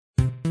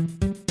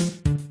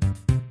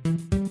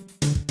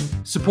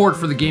Support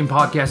for the Game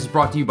Podcast is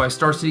brought to you by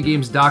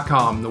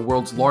StarCityGames.com, the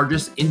world's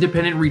largest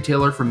independent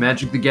retailer for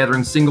Magic the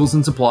Gathering singles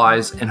and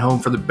supplies, and home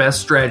for the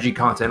best strategy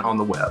content on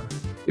the web.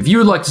 If you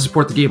would like to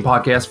support the Game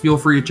Podcast, feel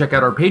free to check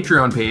out our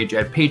Patreon page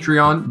at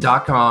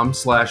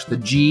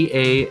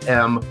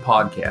patreon.com/thegam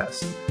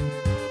podcast.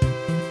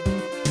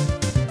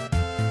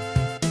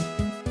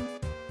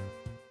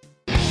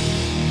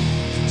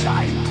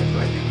 Time to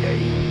play the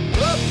game.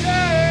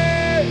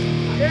 Okay!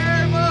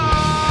 Game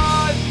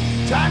on!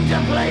 Time to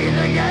play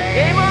the game.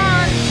 Game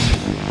on!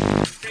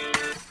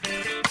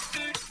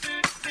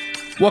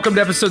 Welcome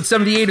to episode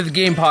 78 of the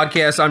Game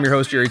Podcast. I'm your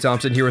host, Jerry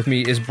Thompson. Here with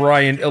me is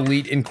Brian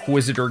Elite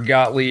Inquisitor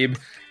Gottlieb.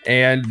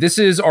 And this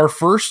is our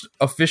first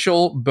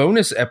official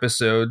bonus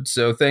episode.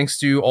 So thanks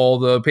to all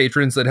the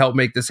patrons that help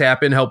make this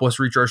happen, help us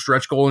reach our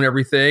stretch goal and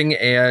everything.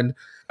 And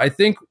I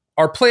think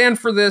our plan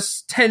for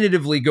this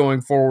tentatively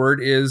going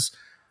forward is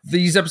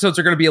these episodes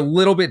are going to be a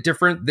little bit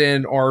different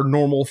than our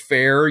normal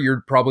fare.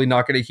 You're probably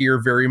not going to hear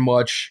very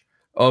much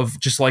of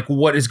just like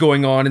what is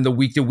going on in the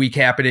week-to-week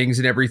happenings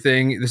and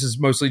everything. This is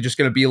mostly just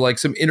going to be like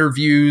some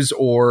interviews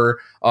or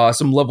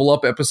some level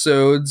up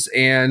episodes.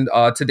 And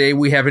today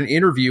we have an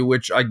interview,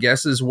 which I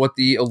guess is what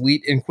the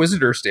Elite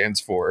Inquisitor stands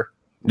for.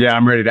 Yeah,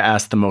 I'm ready to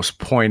ask the most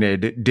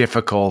pointed,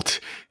 difficult,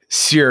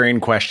 searing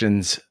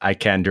questions I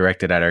can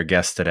directed at our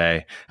guest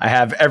today. I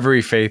have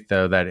every faith,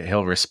 though, that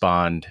he'll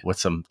respond with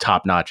some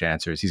top-notch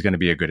answers. He's going to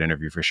be a good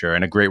interview for sure,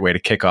 and a great way to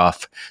kick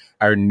off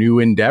our new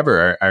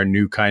endeavor, our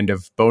new kind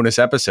of bonus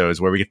episodes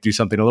where we get to do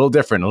something a little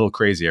different, a little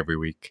crazy every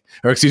week,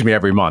 or excuse me,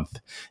 every month.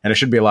 And it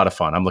should be a lot of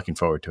fun. I'm looking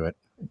forward to it.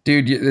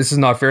 Dude, this is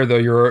not fair, though.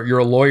 You're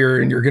a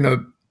lawyer, and you're going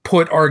to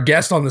put our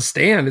guest on the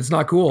stand. It's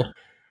not cool.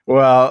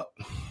 Well,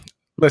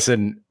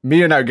 listen,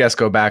 me and our guest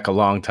go back a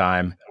long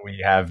time. We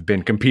have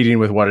been competing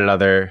with one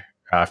another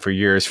for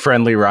years,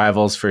 friendly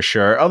rivals for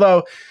sure.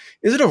 Although,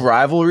 is it a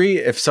rivalry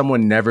if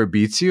someone never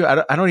beats you?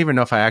 I don't even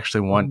know if I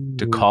actually want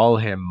to call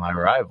him my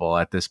rival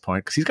at this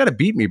point, because he's got to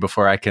beat me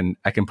before I can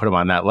put him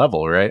on that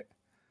level, right?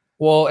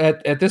 Well,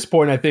 at this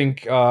point, I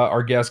think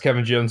our guest,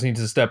 Kevin Jones, needs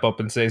to step up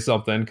and say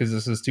something, because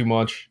this is too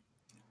much.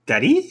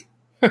 Daddy?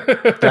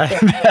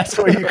 That's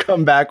what you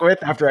come back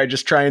with? After I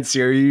just try and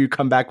sear you, you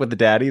come back with the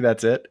daddy?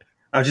 That's it?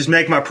 I'll just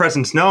make my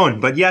presence known.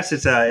 But yes,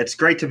 it's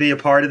great to be a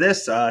part of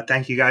this.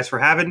 Thank you guys for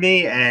having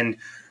me. And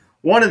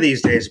one of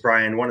these days,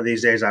 Brian,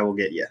 I will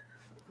get you.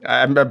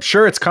 I'm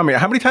sure it's coming.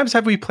 How many times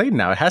have we played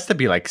now? It has to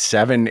be like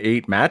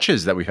 7-8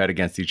 matches that we've had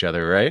against each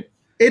other, right?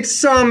 It's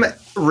some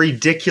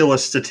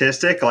ridiculous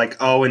statistic, like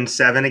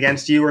 0-7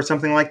 against you or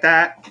something like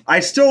that. I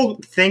still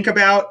think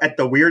about at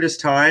the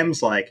weirdest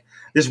times, like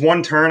this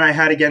one turn I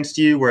had against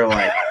you where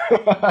like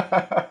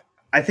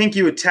I think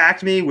you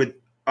attacked me with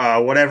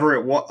whatever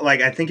it was.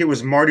 Like I think it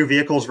was Mardu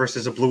Vehicles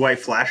versus a blue-white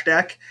flash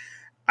deck.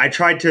 I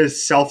tried to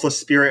selfless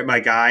spirit my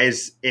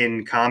guys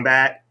in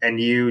combat and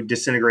you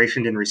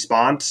disintegrationed in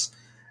response.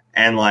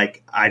 And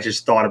like I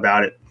just thought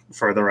about it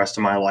for the rest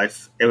of my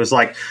life. It was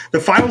like the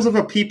finals of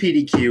a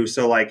PPDQ,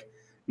 so like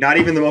not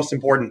even the most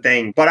important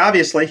thing. But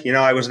obviously,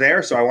 I was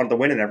there, so I wanted to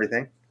win and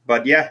everything.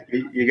 But yeah,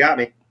 you got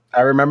me.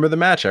 I remember the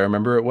match. I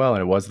remember it well,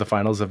 and it was the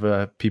finals of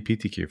a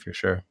PPTQ for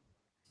sure.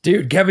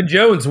 Dude, Kevin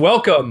Jones,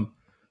 welcome.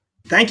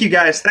 Thank you,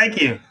 guys.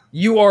 Thank you.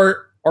 You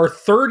are our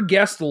third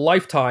guest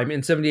lifetime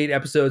in 78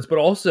 episodes, but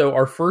also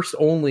our first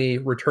only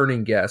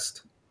returning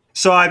guest.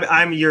 So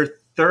I'm your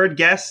third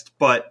guest,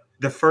 but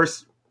the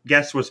first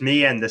guest was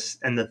me, and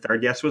the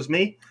third guest was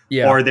me.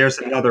 Yeah. Or there's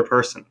another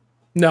person.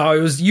 No,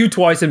 it was you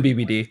twice in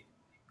BBD.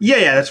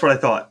 Yeah, that's what I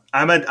thought.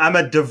 I'm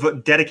a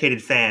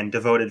dedicated fan,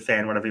 devoted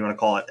fan, whatever you want to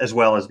call it, as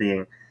well as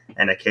being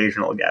an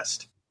occasional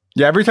guest.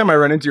 Yeah, every time I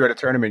run into you at a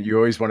tournament, you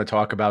always want to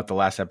talk about the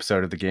last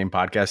episode of the Game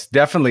Podcast.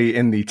 Definitely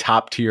in the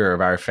top tier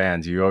of our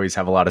fans. You always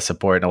have a lot of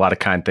support and a lot of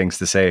kind things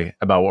to say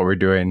about what we're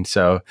doing.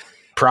 So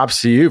props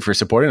to you for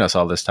supporting us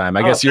all this time.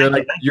 I guess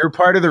you're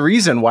part of the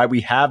reason why we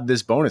have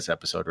this bonus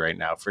episode right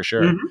now, for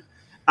sure. Mm-hmm.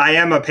 I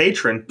am a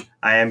patron.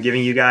 I am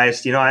giving you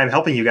guys, I am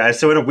helping you guys.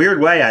 So in a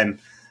weird way,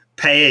 I'm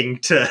paying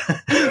to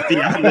be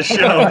on the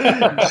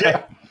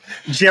show.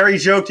 Jerry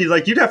joked, he's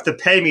like, you'd have to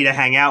pay me to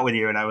hang out with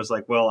you. And I was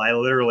like, well, I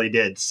literally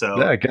did. So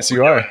yeah, I guess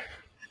you are.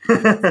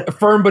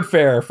 Firm but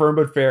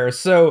fair.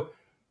 So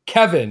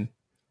Kevin,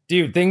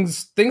 dude,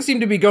 things seem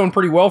to be going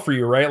pretty well for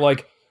you, right?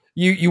 Like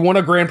you won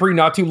a Grand Prix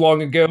not too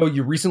long ago.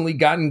 You recently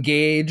got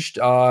engaged.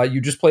 You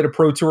just played a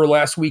pro tour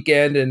last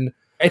weekend. And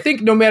I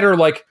think no matter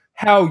like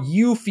how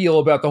you feel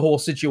about the whole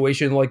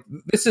situation, like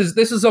this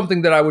is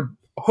something that I would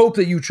hope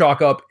that you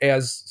chalk up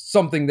as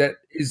something that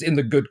is in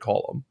the good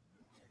column.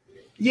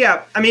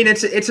 Yeah, I mean,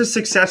 it's a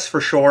success for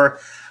sure.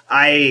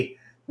 I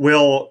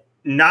will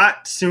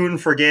not soon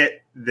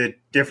forget the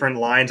different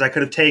lines I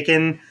could have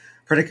taken,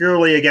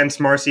 particularly against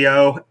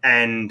Marcio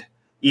and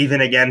even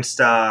against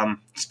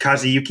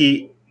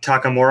Kazuyuki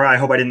Takamura. I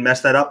hope I didn't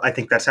mess that up. I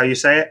think that's how you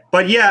say it.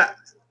 But yeah,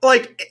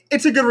 like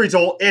it's a good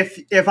result.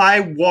 If I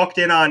walked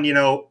in on,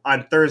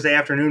 on Thursday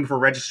afternoon for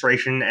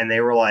registration and they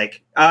were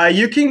like,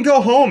 you can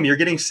go home, you're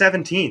getting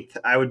 17th,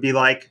 I would be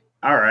like,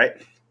 all right,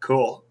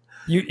 cool.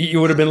 You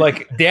would have been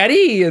like,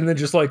 Daddy, and then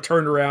just like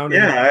turned around.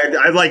 Yeah,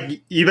 I'd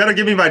like, you better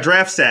give me my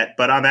draft set,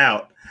 but I'm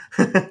out.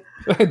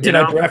 Did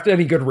I draft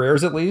any good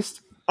rares at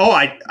least? Oh,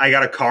 I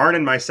got a Karn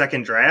in my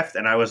second draft,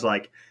 and I was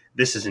like,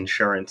 this is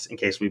insurance in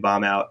case we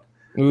bomb out.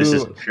 This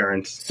is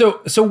insurance.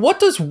 So what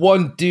does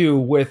one do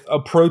with a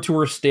Pro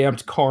Tour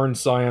stamped Karn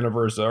Scion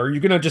Aversa? Are you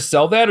going to just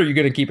sell that, or are you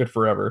going to keep it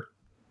forever?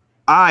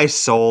 I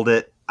sold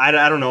it. I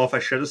don't know if I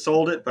should have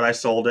sold it, but I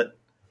sold it.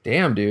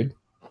 Damn, dude.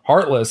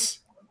 Heartless.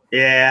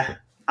 Yeah,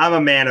 I'm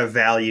a man of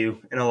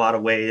value in a lot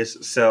of ways,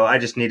 so I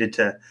just needed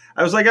to.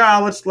 I was like,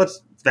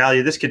 let's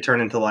value. This could turn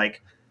into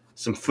like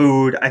some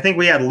food. I think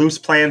we had loose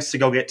plans to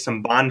go get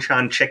some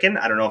Bonchon chicken.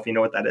 I don't know if you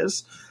know what that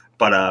is,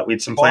 but we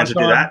had some plans to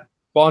do that.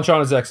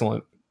 Bonchon is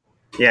excellent.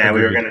 Yeah,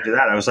 Agreed. we were going to do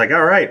that. I was like,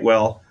 all right,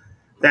 well,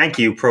 thank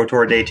you, Pro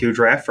Tour Day 2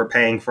 draft, for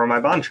paying for my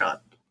Bonchon.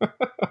 All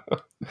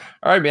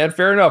right, man.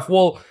 Fair enough.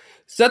 Well,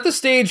 set the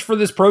stage for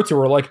this Pro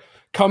Tour. Like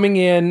coming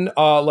in,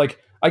 like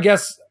I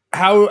guess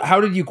how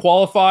did you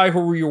qualify? Who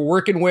were you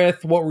working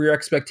with? What were your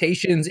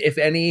expectations, if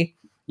any?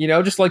 You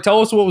know, just like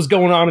tell us what was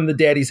going on in the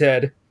daddy's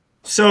head.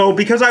 So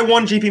because I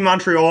won GP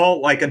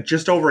Montreal like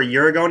just over a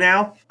year ago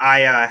now, I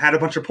had a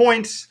bunch of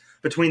points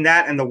between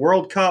that and the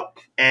World Cup,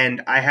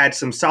 and I had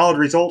some solid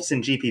results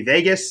in GP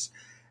Vegas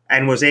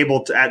and was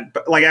able to,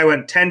 I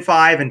went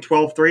 10-5 and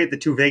 12-3 at the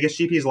 2 Vegas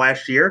GPs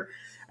last year,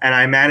 and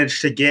I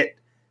managed to get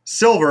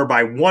silver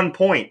by 1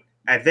 point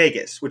at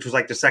Vegas, which was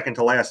like the second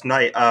to last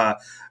night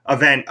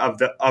event of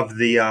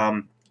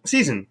the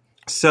season.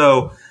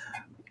 So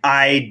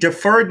I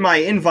deferred my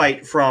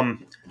invite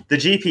from the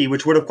GP,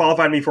 which would have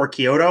qualified me for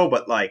Kyoto,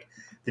 but like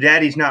the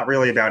daddy's not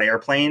really about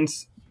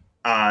airplanes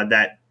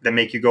that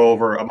make you go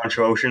over a bunch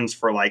of oceans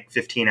for like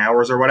 15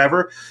 hours or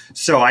whatever.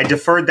 So I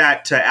deferred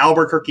that to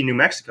Albuquerque, New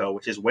Mexico,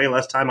 which is way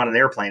less time on an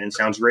airplane and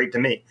sounds great to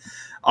me.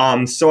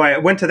 So I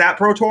went to that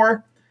Pro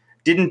Tour,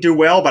 didn't do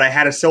well, but I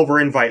had a silver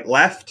invite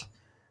left,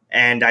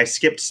 and I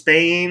skipped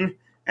Spain,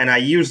 and I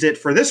used it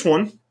for this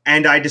one,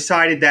 and I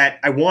decided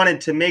that I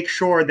wanted to make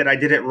sure that I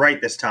did it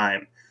right this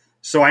time.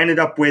 So I ended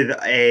up with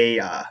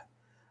a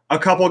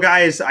couple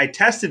guys I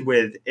tested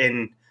with,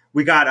 and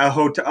we got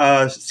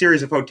a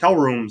series of hotel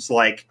rooms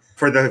like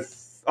for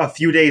a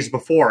few days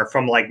before,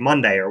 from like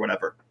Monday or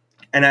whatever.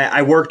 And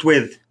I worked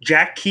with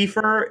Jack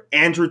Kiefer,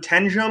 Andrew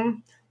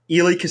Tenjum,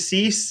 Ely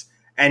Cassis,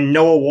 and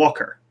Noah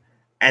Walker.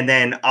 And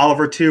then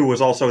Oliver too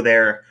was also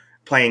there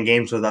playing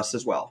games with us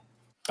as well.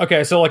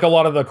 Okay, so like a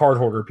lot of the card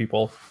hoarder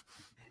people.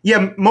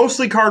 Yeah,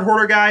 mostly card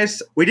hoarder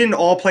guys. We didn't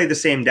all play the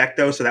same deck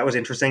though, so that was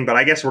interesting. But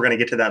I guess we're going to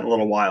get to that in a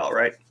little while,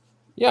 right?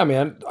 Yeah,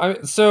 man.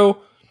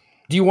 So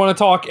do you want to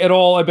talk at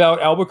all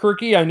about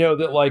Albuquerque? I know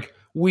that like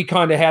we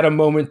kind of had a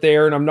moment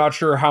there, and I'm not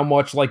sure how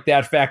much like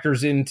that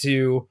factors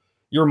into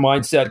your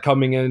mindset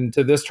coming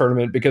into this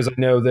tournament, because I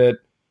know that,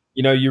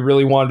 you know, you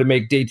really wanted to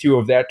make day 2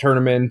 of that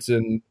tournament,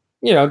 and,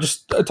 you know,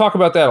 just talk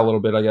about that a little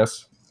bit, I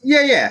guess.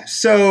 Yeah.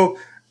 So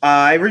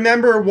I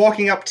remember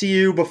walking up to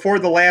you before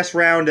the last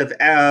round of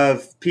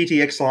PT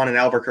Ixalan in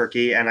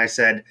Albuquerque, and I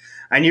said,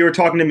 I knew you were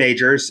talking to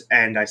Majors,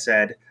 and I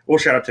said, well,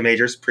 shout out to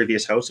Majors,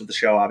 previous host of the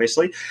show,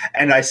 obviously.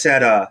 And I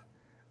said,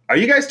 are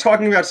you guys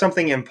talking about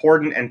something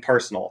important and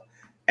personal?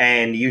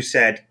 And you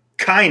said,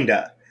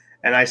 kinda.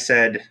 And I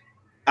said,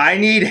 I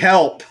need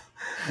help.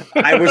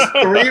 I was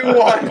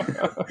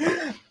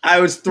 3-1. I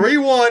was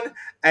 3-1,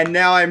 and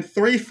now I'm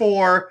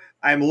 3-4.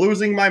 I'm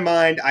losing my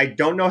mind. I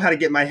don't know how to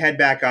get my head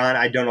back on.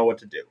 I don't know what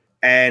to do.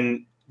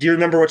 And do you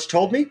remember what you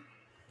told me?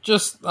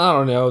 Just, I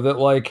don't know, that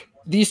like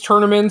these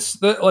tournaments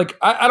that like,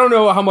 I don't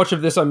know how much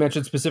of this I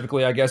mentioned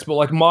specifically, I guess, but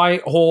like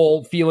my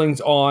whole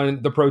feelings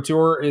on the Pro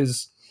Tour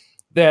is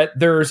that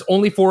there's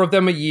only 4 of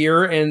them a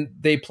year, and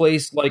they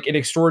place like an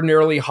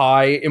extraordinarily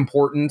high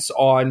importance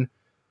on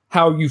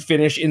how you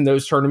finish in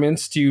those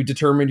tournaments to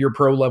determine your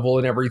pro level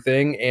and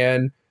everything.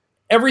 And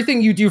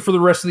everything you do for the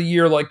rest of the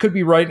year, like, could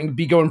be right and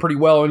be going pretty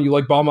well, and you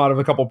like bomb out of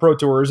a couple Pro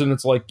Tours, and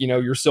it's like, you know,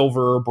 you're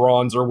silver or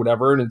bronze or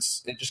whatever, and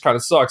it just kind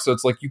of sucks. So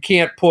it's like you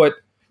can't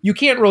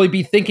really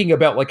be thinking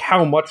about like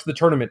how much the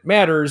tournament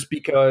matters,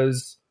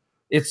 because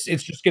it's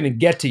just going to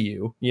get to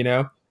you, you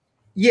know?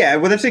 Yeah,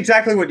 well, that's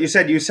exactly what you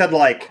said. You said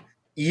like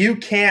you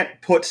can't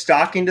put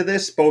stock into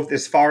this, both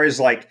as far as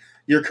like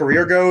your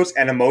career goes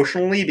and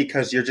emotionally,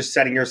 because you're just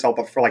setting yourself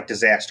up for like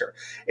disaster.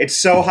 It's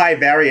so high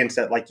variance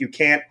that like you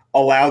can't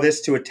allow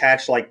this to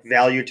attach like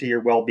value to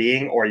your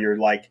well-being, or you're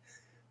like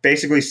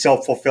basically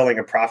self-fulfilling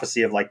a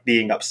prophecy of like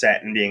being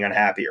upset and being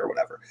unhappy or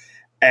whatever.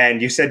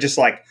 And you said just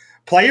like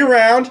play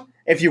around.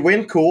 If you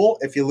win, cool.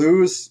 If you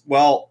lose,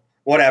 well,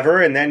 whatever.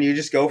 And then you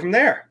just go from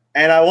there.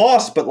 And I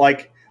lost, but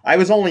like I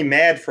was only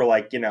mad for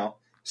like, you know,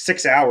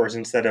 6 hours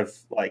instead of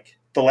like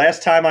the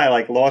last time I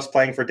like lost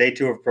playing for day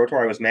 2 of Pro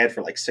Tour, I was mad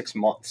for like 6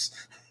 months.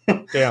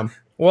 Damn.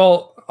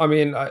 Well, I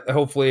mean,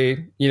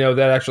 hopefully, you know,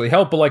 that actually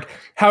helped. But like,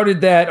 how did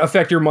that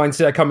affect your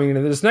mindset coming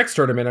into this next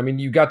tournament? I mean,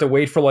 you got to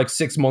wait for like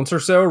 6 months or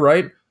so,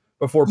 right?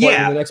 Before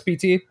playing the next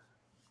PT?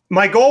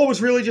 My goal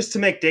was really just to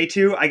make day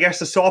 2. I guess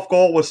the soft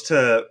goal was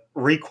to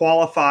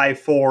requalify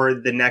for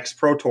the next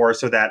Pro Tour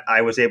so that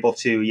I was able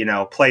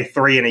to, play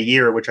 3 in a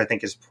year, which I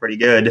think is pretty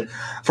good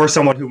for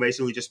someone who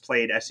basically just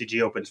played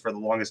SCG Opens for the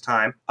longest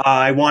time.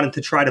 I wanted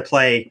to try to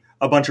play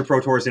a bunch of Pro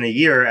Tours in a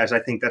year, as I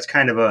think that's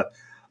kind of a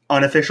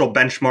unofficial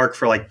benchmark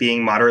for like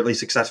being moderately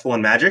successful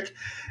in Magic.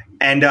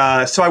 And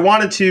so I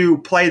wanted to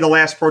play the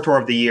last Pro Tour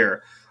of the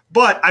year.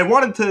 But I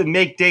wanted to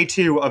make day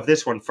 2 of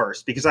this one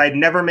first because I had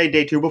never made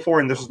day 2 before,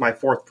 and this was my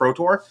 4th Pro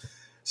Tour.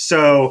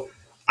 So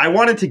I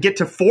wanted to get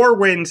to 4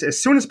 wins as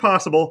soon as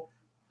possible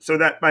so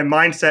that my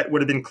mindset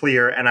would have been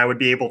clear and I would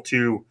be able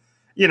to,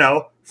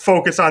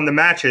 focus on the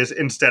matches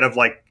instead of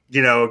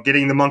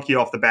getting the monkey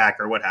off the back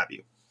or what have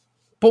you.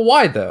 But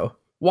why though?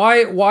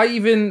 Why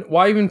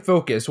even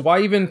focus? Why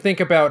even think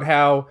about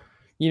how,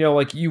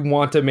 you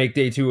want to make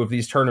day 2 of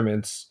these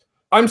tournaments?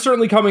 I'm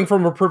certainly coming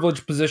from a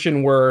privileged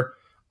position where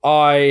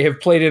I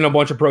have played in a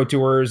bunch of Pro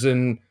Tours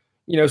and,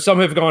 some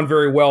have gone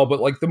very well, but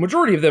like the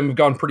majority of them have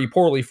gone pretty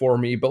poorly for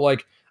me. But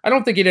like, I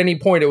don't think at any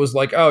point it was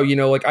like, oh,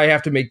 I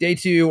have to make day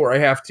 2 or I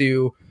have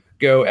to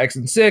go X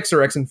and 6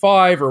 or X and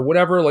 5 or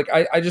whatever. Like,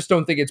 I just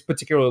don't think it's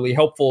particularly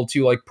helpful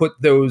to like put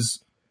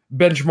those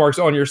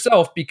benchmarks on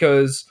yourself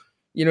because,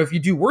 if you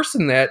do worse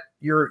than that,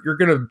 you're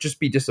going to just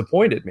be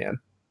disappointed, man.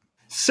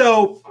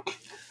 So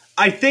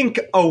I think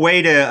a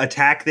way to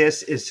attack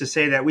this is to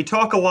say that I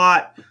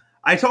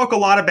talk a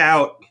lot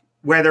about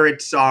whether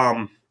it's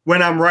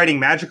when I'm writing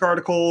Magic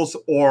articles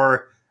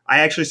or I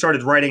actually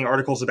started writing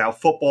articles about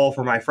football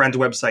for my friend's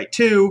website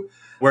too,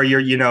 where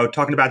you're,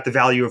 talking about the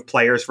value of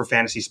players for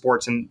fantasy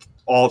sports and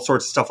all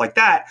sorts of stuff like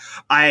that.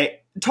 I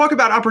talk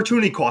about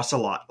opportunity costs a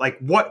lot. Like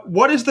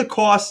what is the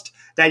cost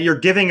that you're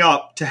giving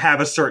up to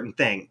have a certain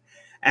thing?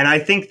 And I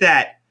think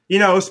that,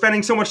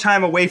 spending so much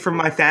time away from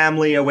my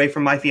family, away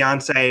from my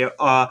fiance,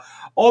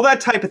 all that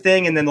type of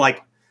thing. And then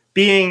like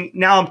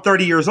now I'm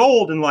 30 years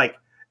old and like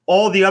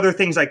all the other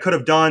things I could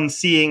have done,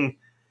 seeing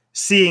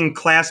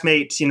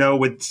classmates,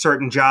 with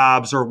certain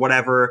jobs or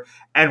whatever,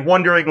 and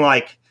wondering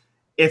like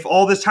if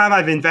all this time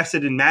I've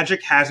invested in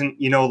Magic hasn't,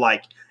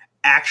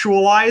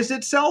 actualized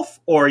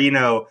itself or,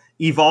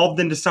 evolved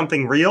into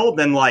something real,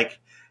 then like,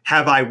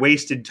 have I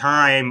wasted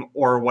time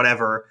or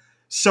whatever?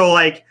 So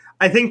like,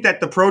 I think that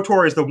the Pro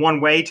Tour is the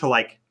one way to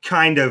like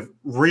kind of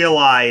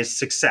realize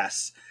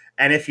success.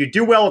 And if you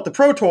do well at the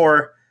Pro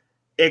Tour,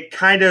 it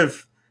kind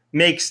of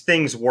makes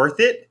things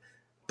worth it.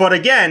 But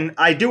again,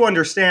 I do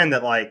understand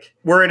that like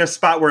we're in a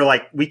spot where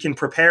like we can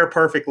prepare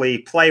perfectly,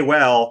 play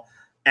well,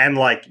 and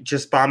like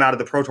just bomb out of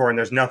the Pro Tour and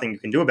there's nothing you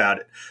can do about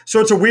it.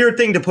 So it's a weird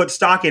thing to put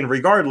stock in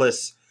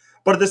regardless.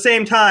 But at the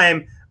same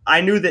time,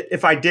 I knew that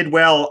if I did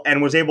well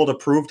and was able to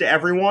prove to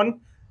everyone,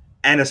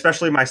 and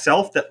especially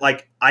myself, that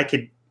like I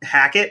could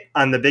hack it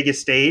on the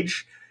biggest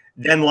stage,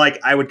 then like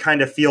I would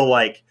kind of feel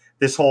like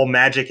this whole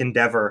Magic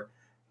endeavor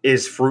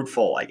is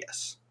fruitful, I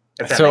guess.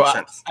 If that makes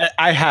sense.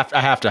 I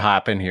have to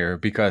hop in here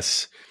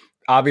because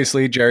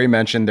obviously Jerry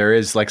mentioned there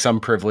is like some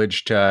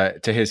privilege to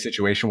his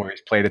situation where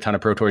he's played a ton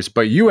of Pro Tours,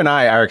 but you and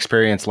I, our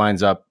experience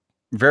lines up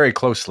very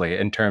closely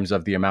in terms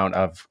of the amount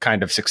of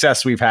kind of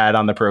success we've had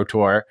on the Pro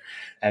Tour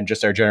and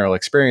just our general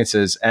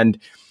experiences. And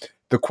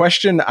the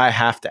question I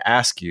have to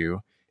ask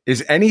you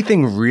is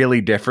anything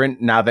really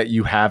different now that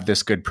you have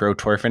this good Pro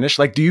Tour finish?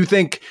 Like, do you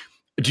think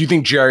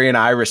Jerry and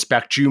I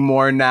respect you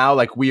more now?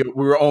 Like we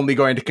were only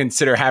going to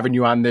consider having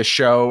you on this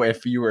show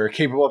if you were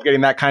capable of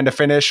getting that kind of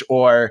finish?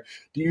 Or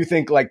do you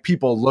think like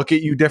people look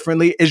at you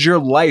differently? Is your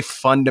life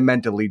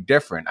fundamentally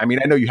different? I mean,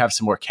 I know you have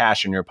some more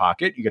cash in your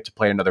pocket. You get to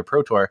play another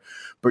Pro Tour,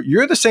 but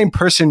you're the same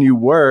person you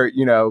were,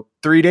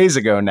 3 days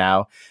ago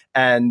now.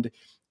 And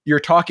you're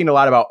talking a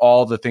lot about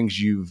all the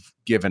things you've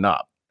given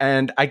up.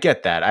 And I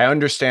get that. I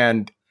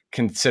understand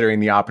considering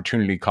the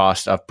opportunity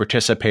cost of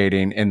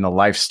participating in the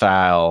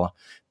lifestyle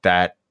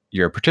that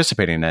you're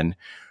participating in.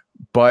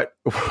 But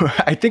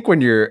I think when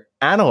you're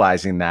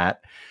analyzing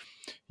that,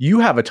 you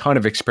have a ton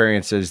of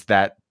experiences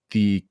that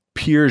the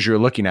peers you're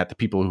looking at, the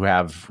people who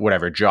have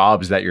whatever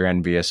jobs that you're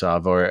envious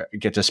of or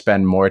get to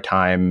spend more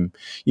time,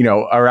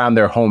 around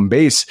their home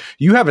base,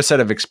 you have a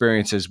set of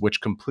experiences which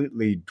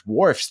completely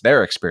dwarfs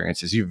their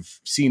experiences. You've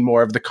seen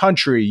more of the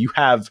country. You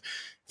have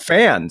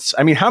fans.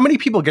 I mean, how many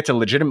people get to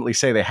legitimately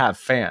say they have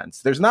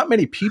fans? There's not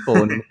many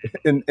people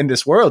in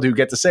this world who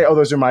get to say, oh,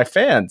 those are my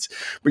fans.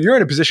 But you're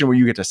in a position where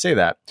you get to say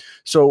that.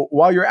 So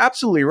while you're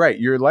absolutely right,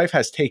 your life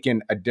has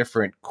taken a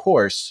different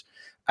course.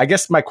 I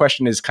guess my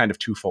question is kind of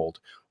twofold.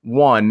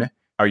 One,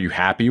 are you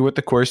happy with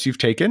the course you've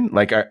taken?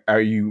 Like,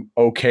 are you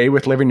okay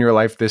with living your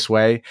life this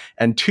way?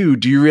 And two,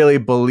 do you really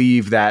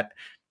believe that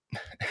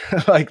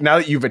like now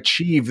that you've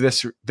achieved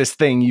this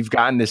thing, you've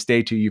gotten this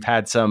day 2, you've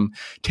had some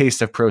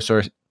taste of Pro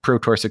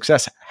Tour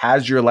success,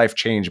 has your life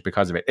changed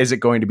because of it? Is it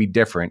going to be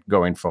different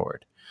going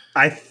forward?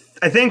 I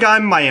think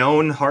I'm my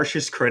own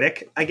harshest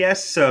critic, I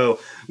guess. So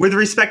with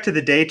respect to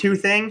the day 2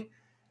 thing,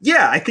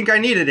 yeah, I think I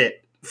needed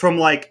it. From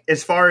like,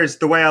 as far as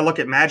the way I look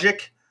at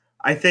Magic,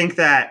 I think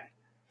that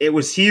it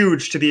was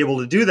huge to be able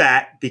to do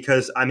that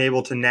because I'm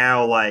able to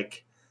now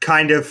like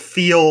kind of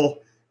feel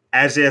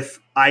as if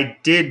I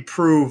did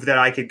prove that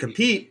I could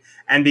compete.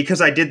 And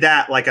because I did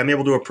that, like, I'm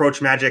able to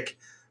approach Magic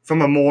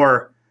from a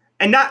more,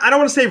 and not, I don't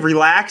want to say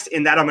relaxed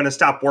in that I'm going to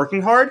stop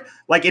working hard.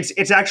 Like,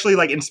 it's actually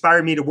like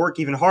inspired me to work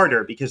even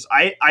harder, because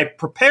I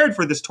prepared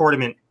for this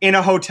tournament in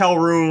a hotel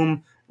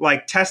room,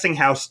 like testing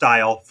house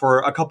style, for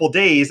a couple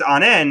days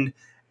on end.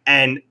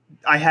 And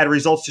I had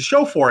results to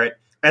show for it.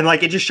 And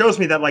like, it just shows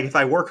me that, like, if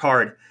I work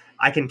hard,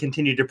 I can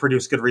continue to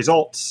produce good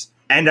results.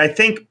 And I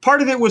think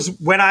part of it was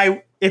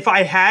if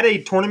I had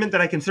a tournament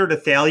that I considered a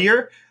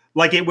failure,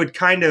 like, it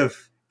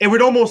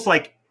would almost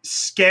like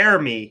scare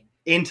me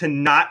into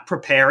not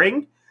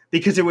preparing,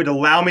 because it would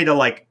allow me to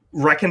like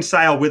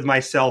reconcile with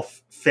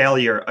myself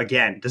failure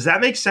again. Does that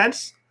make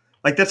sense?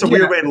 Like, that's a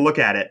weird way to look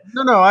at it.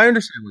 No, I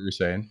understand what you're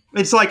saying.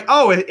 It's like,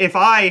 oh, if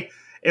I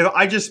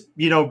just,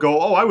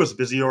 go, oh, I was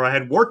busy, or I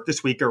had work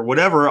this week or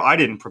whatever, I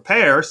didn't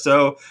prepare,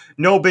 so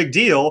no big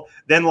deal.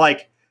 Then,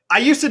 like, I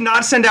used to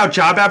not send out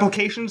job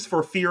applications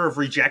for fear of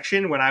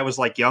rejection when I was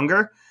like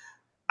younger.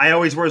 I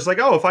always was like,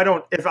 oh, if I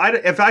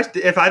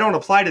don't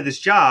apply to this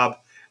job,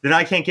 then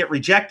I can't get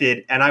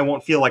rejected, and I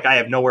won't feel like I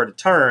have nowhere to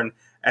turn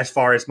as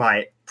far as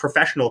my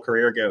professional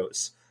career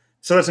goes.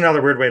 So that's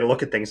another weird way to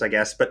look at things, I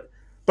guess. But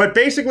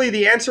basically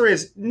the answer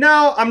is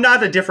no, I'm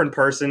not a different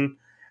person.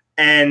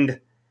 And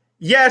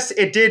yes,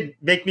 it did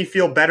make me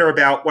feel better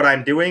about what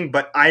I'm doing,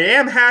 but I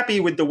am happy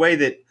with the way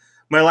that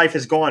my life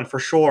has gone, for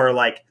sure.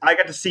 Like, I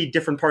got to see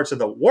different parts of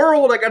the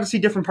world. I got to see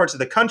different parts of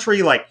the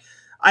country. Like,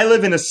 I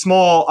live in a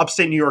small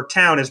upstate New York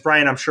town, as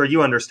Brian, I'm sure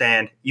you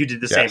understand. You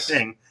did the same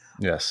thing.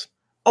 Yes.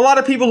 A lot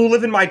of people who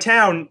live in my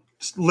town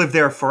live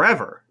there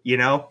forever,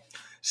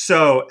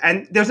 So,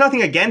 and there's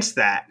nothing against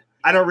that.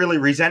 I don't really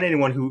resent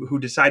anyone who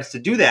decides to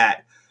do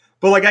that.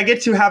 But, like, I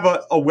get to have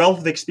a wealth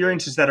of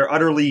experiences that are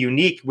utterly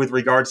unique with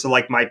regards to,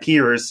 like, my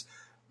peers,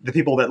 the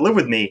people that live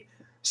with me.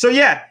 So,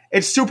 yeah,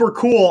 it's super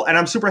cool, and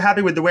I'm super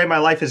happy with the way my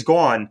life has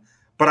gone.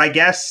 But I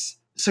guess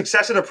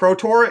success at a Pro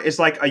Tour is,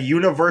 like, a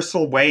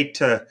universal way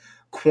to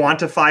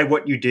quantify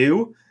what you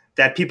do,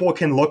 that people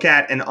can look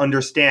at and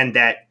understand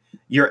that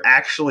you're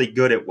actually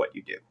good at what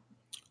you do.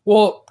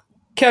 Well,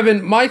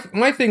 Kevin, my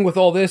thing with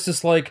all this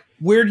is, like,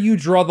 where do you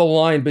draw the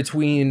line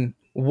between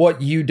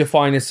what you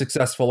define as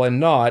successful and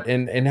not,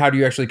 and how do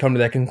you actually come to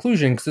that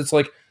conclusion? Because it's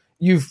like,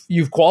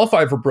 you've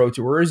qualified for Pro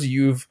Tours,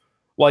 you've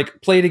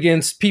like played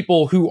against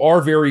people who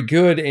are very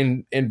good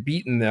and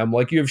beaten them.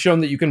 Like, you have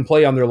shown that you can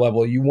play on their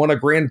level. You won a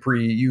Grand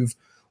Prix. You've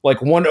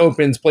like won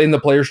Opens, played in the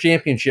Players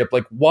Championship.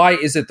 Like, why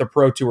is it the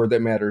Pro Tour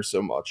that matters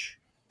so much?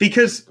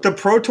 Because the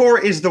Pro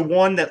Tour is the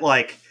one that,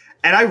 like,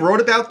 and I wrote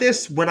about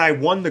this when I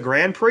won the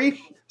Grand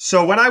Prix.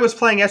 So when I was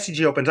playing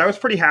SCG Opens, I was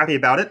pretty happy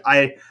about it.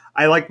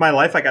 I liked my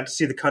life. I got to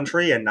see the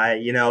country, and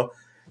I,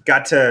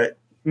 got to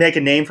make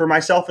a name for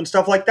myself and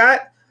stuff like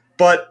that.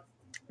 But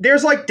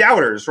there's like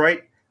doubters,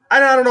 right? I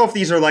don't know if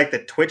these are like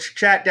the Twitch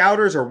chat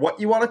doubters or what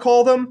you want to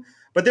call them,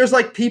 but there's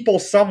like people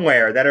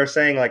somewhere that are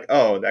saying like,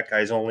 oh, that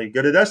guy's only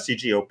good at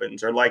SCG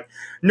Opens, or like,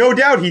 no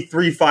doubt he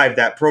 3-5'd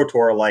that Pro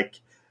Tour.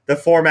 Like, the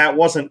format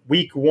wasn't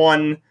week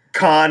one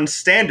con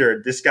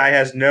standard. This guy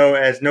has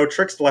no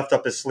tricks left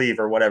up his sleeve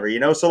or whatever,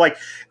 So like,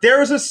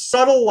 there's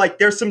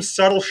some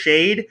subtle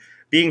shade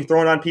being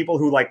thrown on people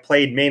who like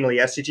played mainly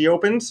SCG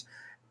Opens.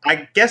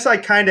 I guess I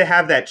kind of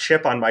have that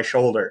chip on my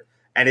shoulder,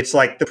 and it's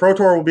like the Pro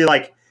Tour will be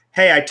like,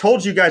 hey, I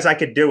told you guys I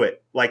could do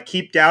it. Like,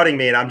 keep doubting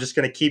me, and I'm just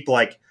going to keep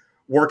like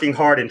working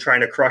hard and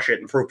trying to crush it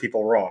and prove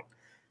people wrong.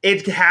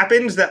 It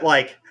happens that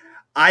like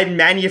I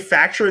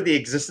manufacture the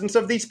existence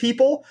of these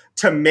people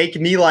to make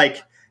me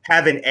like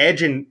have an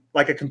edge, and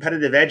like a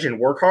competitive edge, and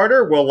work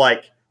harder. Well,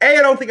 like, A,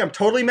 I don't think I'm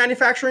totally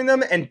manufacturing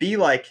them, and B,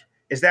 like,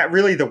 is that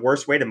really the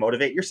worst way to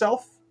motivate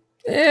yourself?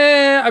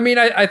 I mean,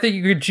 I think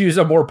you could choose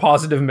a more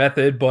positive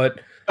method,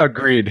 but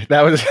agreed.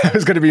 That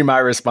was going to be my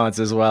response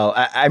as well.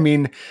 I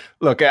mean,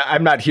 look,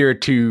 I'm not here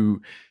to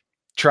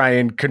try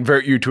and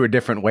convert you to a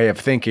different way of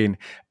thinking.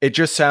 It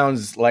just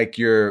sounds like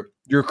you're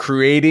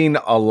creating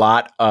a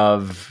lot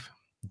of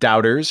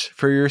doubters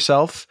for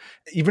yourself.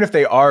 Even if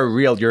they are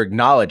real, you're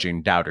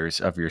acknowledging doubters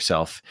of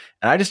yourself.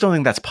 And I just don't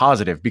think that's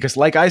positive, because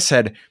like I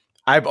said,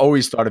 I've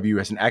always thought of you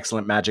as an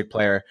excellent Magic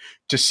player.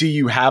 To see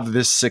you have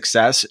this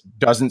success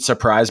doesn't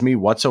surprise me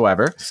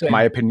whatsoever. Same.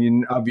 My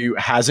opinion of you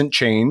hasn't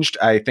changed.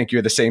 I think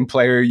you're the same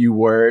player you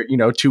were,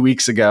 2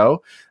 weeks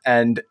ago.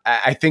 And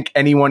I think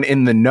anyone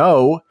in the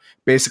know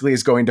basically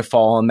is going to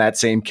fall in that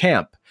same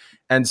camp.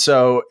 And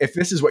so if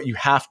this is what you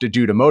have to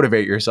do to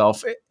motivate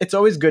yourself, it's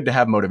always good to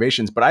have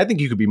motivations, but I think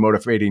you could be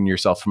motivating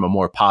yourself from a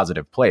more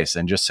positive place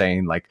and just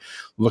saying like,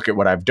 look at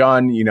what I've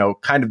done,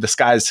 kind of the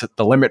sky's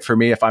the limit for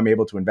me. If I'm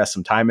able to invest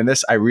some time in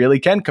this, I really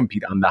can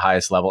compete on the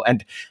highest level.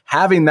 And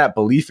having that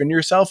belief in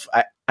yourself,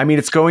 I mean,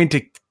 it's going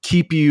to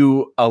keep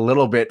you a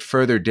little bit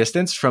further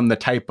distance from the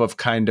type of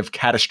kind of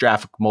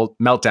catastrophic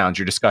meltdowns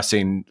you're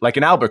discussing, like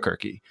in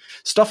Albuquerque.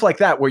 Stuff like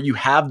that, where you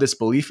have this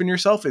belief in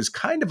yourself, is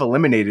kind of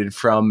eliminated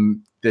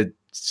from the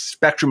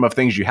spectrum of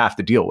things you have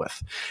to deal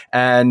with.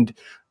 And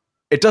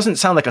it doesn't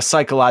sound like a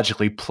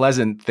psychologically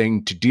pleasant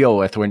thing to deal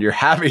with when you're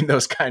having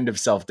those kind of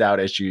self-doubt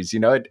issues.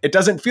 It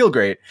doesn't feel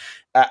great.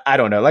 I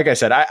don't know. Like I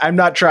said, I'm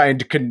not trying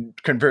to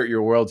convert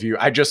your worldview.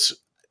 I just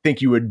think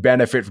you would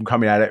benefit from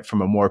coming at it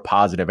from a more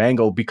positive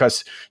angle,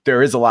 because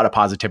there is a lot of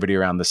positivity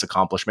around this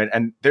accomplishment.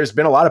 And there's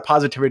been a lot of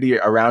positivity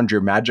around your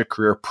Magic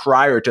career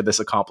prior to this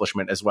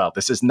accomplishment as well.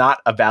 This is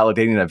not a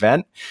validating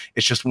event.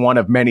 It's just one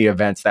of many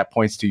events that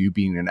points to you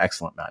being an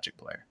excellent Magic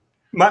player.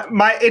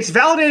 It's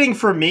validating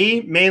for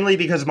me mainly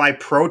because my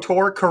Pro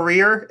Tour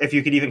career, if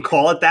you could even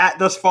call it that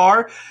thus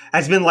far,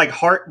 has been like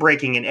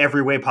heartbreaking in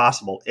every way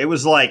possible. It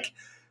was like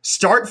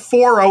start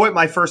 4-0 at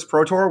my first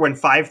Pro Tour when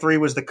 5-3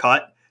 was the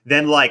cut,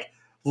 then like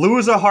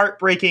lose a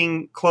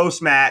heartbreaking close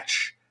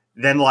match,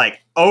 then like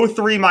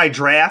 0-3 my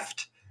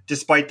draft,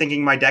 despite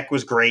thinking my deck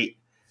was great,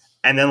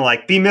 and then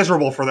like be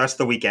miserable for the rest of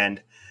the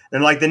weekend.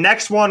 Then like the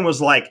next one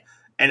was like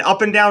an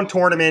up and down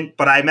tournament,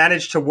 but I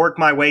managed to work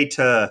my way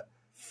to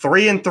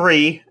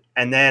 3-3,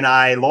 and then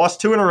I lost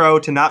 2 in a row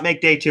to not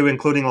make day 2,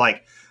 including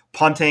like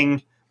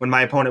punting when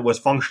my opponent was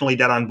functionally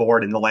dead on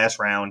board in the last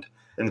round.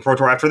 And the Pro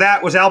Tour after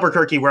that was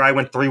Albuquerque, where I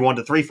went 3-1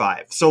 to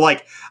 3-5. So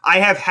like I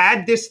have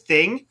had this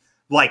thing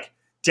like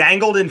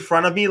dangled in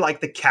front of me like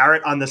the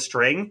carrot on the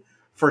string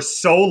for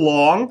so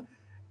long,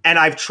 and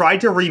I've tried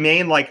to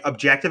remain like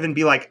objective and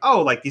be like,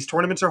 oh, like these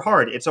tournaments are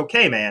hard, it's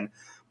okay, man.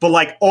 But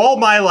like all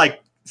my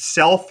like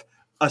self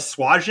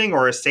assuaging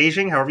or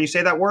assaging, however you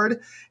say that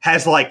word,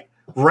 has like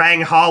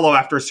rang hollow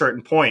after a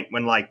certain point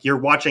when like you're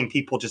watching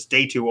people just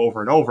day 2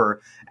 over and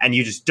over and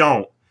you just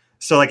don't.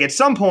 So like at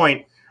some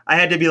point I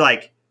had to be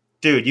like,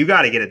 dude, you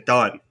got to get it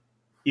done.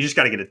 You just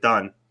got to get it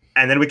done.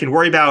 And then we can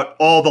worry about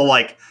all the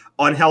like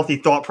unhealthy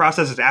thought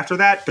processes after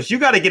that, but you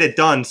got to get it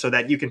done so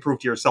that you can prove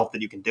to yourself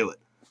that you can do it.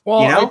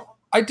 Well, you know?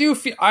 I do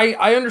feel,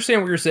 I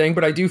understand what you're saying,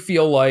 but I do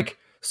feel like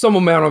some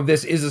amount of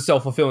this is a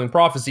self-fulfilling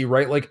prophecy,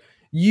 right? Like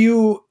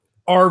you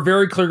are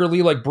very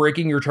clearly like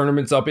breaking your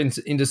tournaments up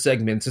into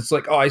segments. It's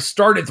like, oh, I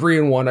started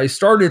 3-1, I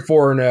started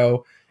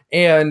 4-0,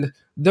 and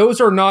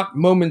those are not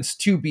moments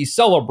to be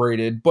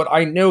celebrated, but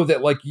I know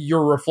that like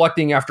you're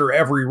reflecting after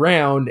every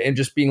round and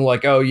just being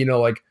like, oh, you know,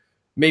 like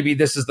maybe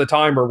this is the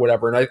time or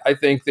whatever. And I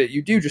think that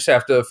you do just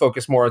have to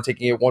focus more on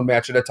taking it one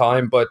match at a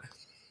time. But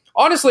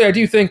honestly, I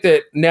do think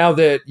that now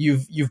that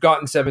you've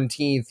gotten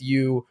 17th,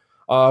 you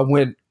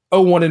went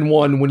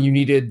 0-1-1 when you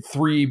needed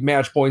 3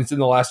 match points in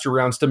the last 2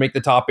 rounds to make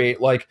the top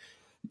 8. Like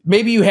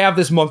maybe you have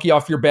this monkey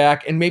off your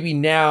back, and maybe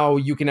now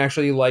you can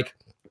actually like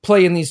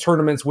play in these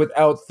tournaments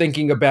without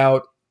thinking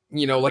about,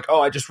 you know, like, oh,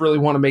 I just really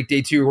want to make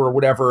day 2 or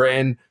whatever.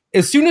 And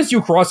as soon as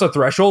you cross a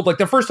threshold, like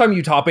the first time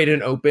you top 8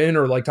 an open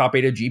or like top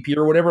 8 a GP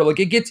or whatever, like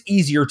it gets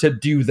easier to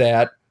do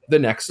that the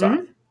next time.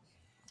 Mm-hmm.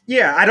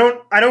 Yeah,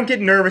 I don't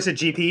get nervous at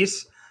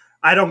GPs.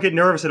 I don't get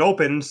nervous at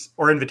opens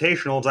or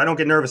invitationals. I don't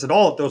get nervous at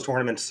all at those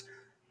tournaments.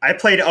 I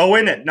played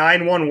Owen at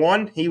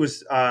 9-1-1. He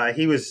was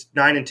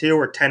 9-2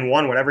 or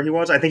 10-1, whatever he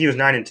was. I think he was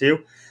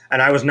 9-2,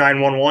 and I was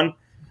 9-1-1,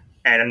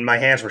 and my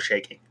hands were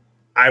shaking.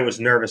 I was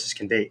nervous as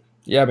can be.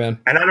 Yeah, man.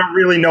 And I don't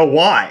really know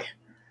why.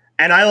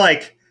 And I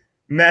like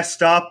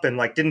messed up and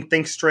like didn't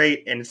think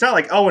straight. And it's not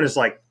like Owen is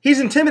like, he's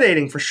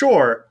intimidating for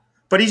sure,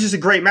 but he's just a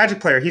great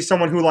Magic player. He's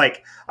someone who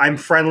like I'm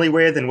friendly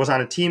with and was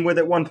on a team with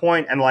at one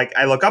point and like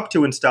I look up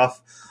to and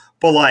stuff.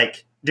 But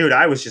like, dude,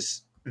 I was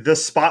just, the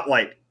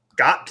spotlight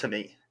got to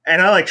me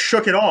and I like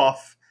shook it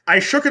off. I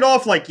shook it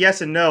off like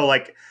yes and no.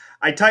 Like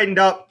I tightened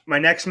up. My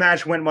next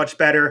match went much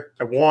better.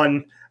 I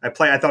won. I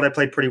thought I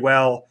played pretty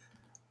well.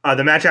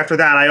 The match after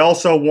that, I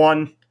also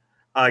won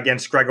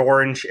against Greg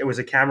Orange. It was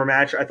a camera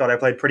match. I thought I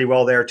played pretty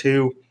well there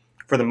too,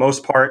 for the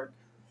most part.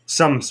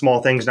 Some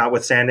small things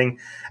notwithstanding.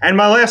 And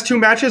my last 2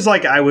 matches,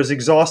 like I was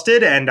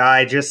exhausted and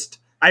I just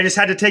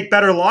had to take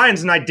better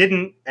lines and I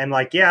didn't. And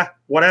like, yeah,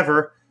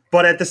 whatever.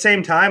 But at the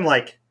same time,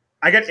 like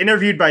I got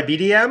interviewed by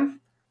BDM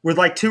with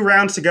like 2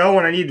 rounds to go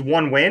and I needed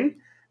 1 win.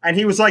 And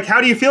he was like,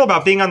 how do you feel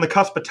about being on the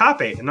cusp of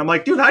top 8? And I'm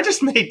like, dude, I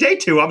just made day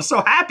 2. I'm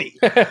so happy.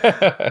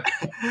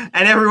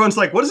 And everyone's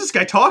like, what is this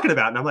guy talking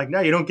about? And I'm like, no,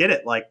 you don't get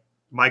it. Like,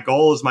 my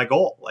goal is my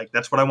goal. Like,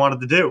 that's what I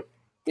wanted to do.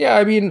 Yeah,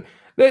 I mean,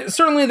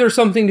 certainly there's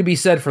something to be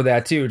said for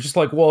that, too. Just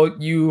like, well,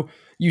 you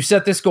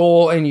set this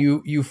goal and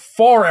you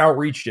far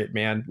outreached it,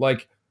 man.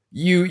 Like,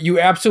 you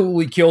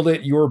absolutely killed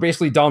it. You were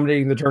basically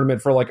dominating the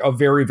tournament for, like, a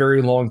very,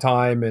 very long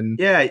time. And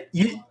yeah,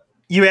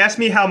 you asked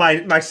me how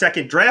my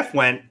second draft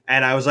went,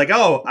 and I was like,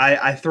 oh,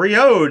 I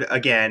 3-0'd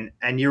again.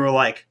 And you were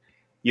like,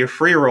 you're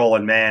free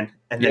rolling, man.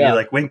 And then you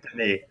like winked at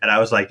me. And I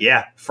was like,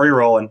 yeah, free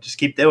rolling. Just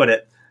keep doing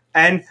it.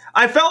 And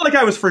I felt like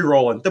I was free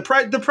rolling. The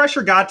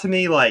pressure got to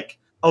me like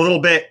a little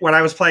bit when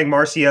I was playing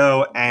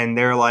Marcio, and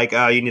they're like,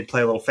 oh, you need to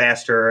play a little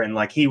faster. And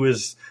like he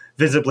was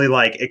visibly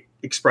like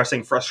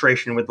expressing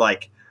frustration with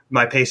like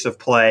my pace of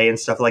play and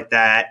stuff like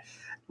that.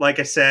 Like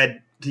I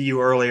said to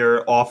you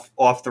earlier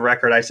off the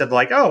record, I said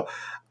like, oh,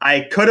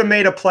 I could have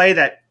made a play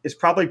that is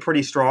probably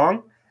pretty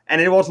strong,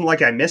 and it wasn't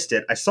like I missed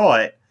it. I saw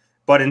it,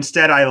 but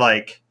instead I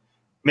like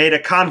made a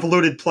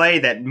convoluted play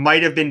that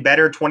might have been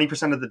better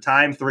 20% of the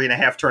time,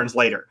 3.5 turns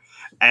later.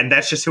 And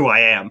that's just who I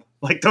am.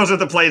 Like, those are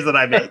the plays that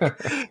I make.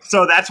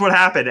 So that's what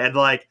happened. And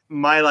like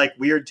my like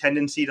weird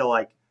tendency to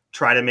like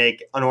try to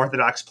make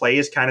unorthodox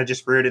plays kind of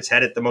just reared its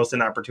head at the most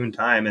inopportune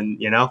time. And,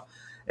 you know,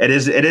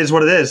 it is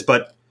what it is.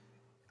 But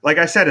like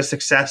I said, a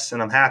success,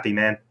 and I'm happy,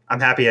 man. I'm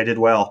happy I did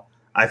well.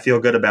 I feel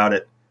good about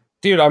it.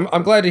 Dude,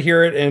 I'm glad to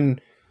hear it, and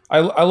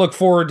I look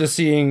forward to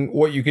seeing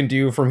what you can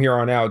do from here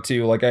on out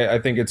too. Like I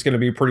think it's going to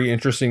be pretty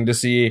interesting to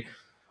see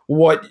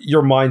what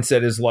your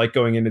mindset is like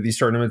going into these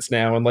tournaments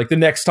now, and like the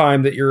next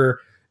time that you're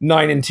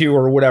 9-2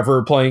 or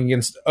whatever playing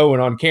against Owen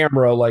on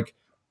camera, like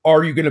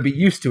are you going to be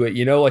used to it?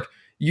 You know, like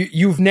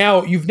you've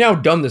now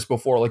done this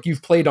before. Like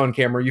you've played on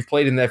camera, you've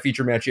played in that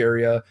feature match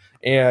area,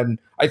 and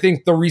I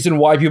think the reason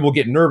why people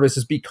get nervous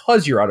is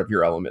because you're out of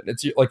your element.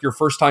 It's like your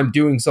first time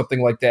doing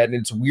something like that, and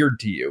it's weird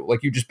to you.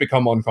 Like you just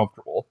become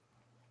uncomfortable.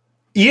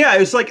 Yeah, it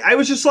was like I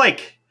was just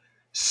like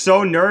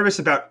so nervous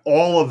about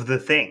all of the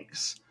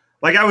things.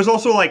 Like I was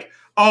also like,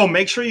 oh,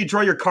 make sure you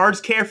draw your cards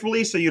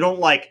carefully so you don't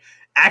like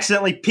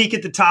accidentally peek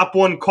at the top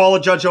one, call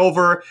a judge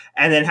over,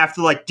 and then have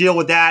to like deal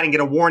with that and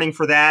get a warning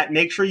for that.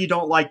 Make sure you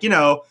don't like,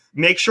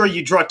 make sure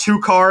you draw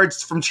 2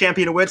 cards from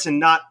Champion of Wits and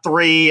not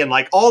 3, and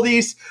like all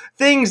these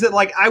things that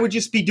like I would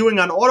just be doing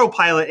on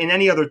autopilot in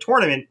any other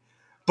tournament.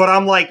 But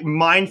I'm like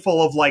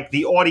mindful of like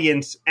the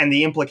audience and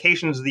the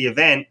implications of the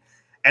event,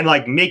 and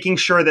like making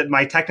sure that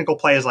my technical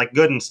play is like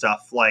good and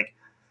stuff. Like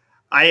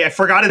I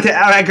forgot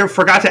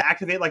to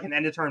activate like an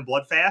end of turn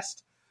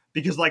Bloodfast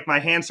because like my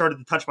hand started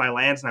to touch my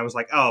lands, and I was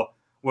like, oh,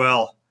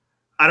 well,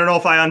 I don't know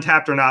if I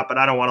untapped or not, but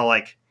I don't want to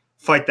like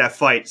fight that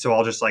fight, so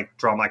I'll just like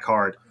draw my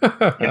card.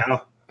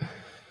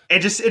 It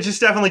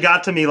just definitely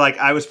got to me. Like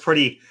I was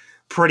pretty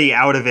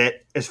out of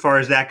it as far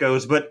as that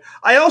goes. But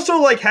I also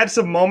like had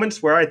some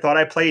moments where I thought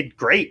I played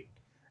great,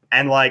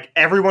 and like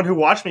everyone who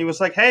watched me was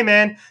like, hey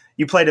man,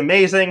 you played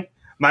amazing.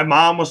 My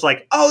mom was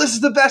like, oh, this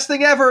is the best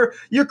thing ever.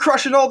 You're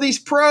crushing all these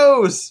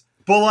pros.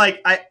 But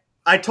like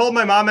I told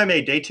my mom I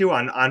made day 2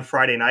 on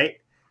Friday night,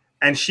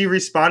 and she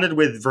responded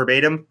with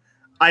verbatim,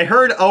 I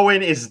heard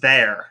Owen is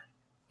there.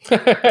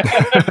 It's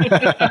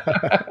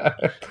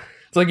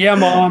like, yeah,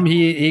 Mom,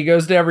 he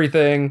goes to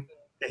everything.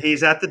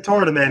 He's at the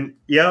tournament.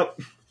 Yep.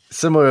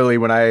 Similarly,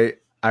 when I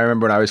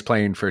remember when I was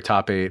playing for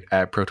Top 8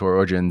 at Pro Tour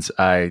Origins,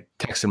 I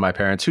texted my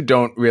parents, who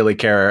don't really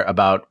care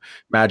about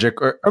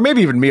Magic or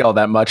maybe even me all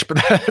that much,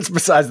 but that's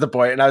besides the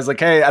point. And I was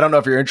like, hey, I don't know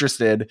if you're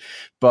interested,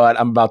 but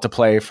I'm about to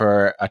play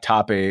for a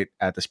Top 8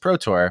 at this Pro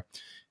Tour.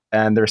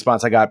 And the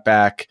response I got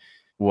back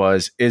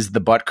was, is the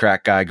butt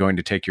crack guy going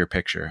to take your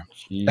picture?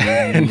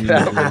 And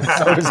that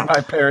was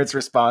my parents'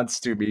 response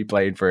to me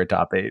playing for a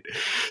Top 8.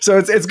 So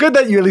it's good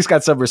that you at least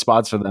got some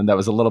response from them that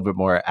was a little bit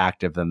more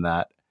active than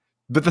that.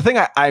 But the thing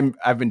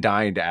I've been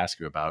dying to ask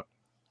you about,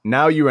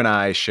 now you and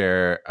I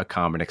share a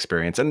common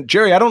experience. And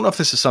Jerry, I don't know if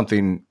this is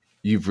something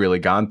you've really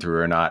gone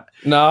through or not.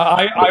 No,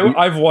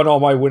 I've won all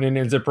my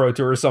win-ins at Pro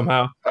Tour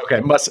somehow.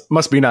 Okay,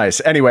 must be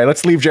nice. Anyway,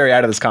 let's leave Jerry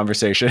out of this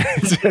conversation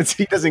since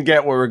he doesn't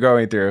get what we're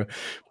going through.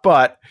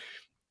 But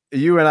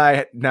you and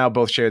I now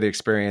both share the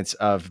experience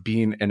of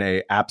being in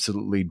a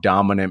absolutely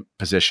dominant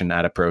position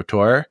at a Pro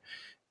Tour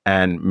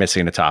and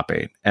missing a Top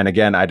 8. And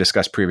again, I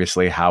discussed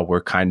previously how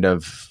we're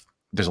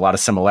there's a lot of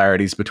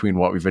similarities between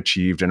what we've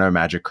achieved in our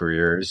Magic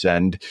careers.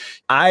 And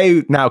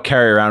I now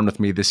carry around with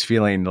me this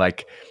feeling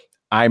like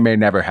I may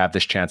never have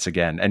this chance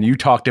again. And you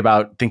talked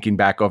about thinking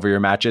back over your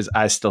matches.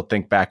 I still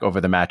think back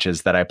over the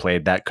matches that I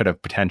played that could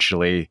have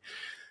potentially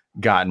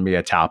gotten me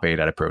a Top 8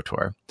 at a Pro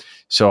Tour.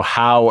 So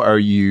how are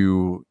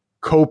you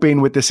coping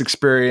with this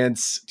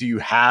experience? Do you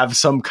have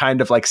some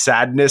kind of like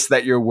sadness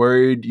that you're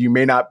worried you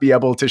may not be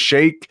able to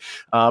shake?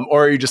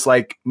 Or are you just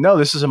like, no,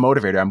 this is a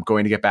motivator. I'm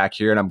going to get back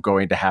here and I'm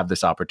going to have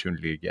this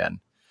opportunity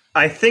again?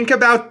 I think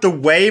about the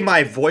way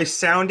my voice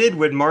sounded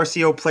when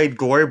Marcio played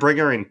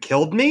Glorybringer and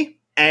killed me,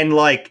 and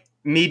like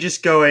me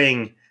just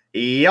going,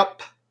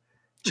 yep,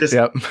 just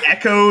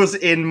echoes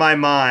in my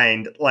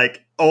mind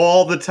like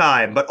all the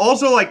time. But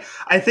also like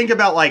I think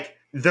about like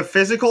the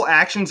physical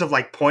actions of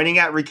like pointing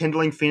at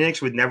Rekindling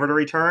Phoenix with Never to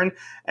Return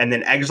and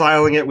then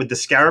exiling it with the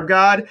Scarab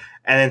God,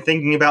 and then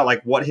thinking about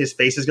like what his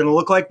face is going to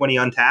look like when he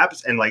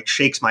untaps and like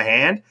shakes my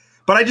hand.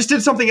 But I just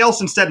did something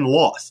else instead and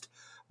lost.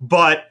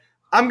 But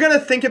I'm going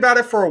to think about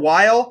it for a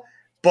while,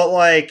 but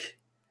like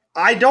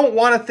I don't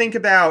want to think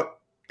about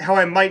how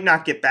I might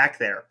not get back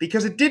there,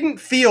 because it didn't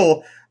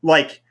feel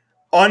like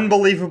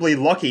unbelievably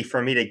lucky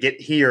for me to get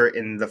here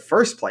in the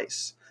first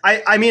place.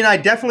 I mean, I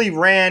definitely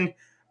ran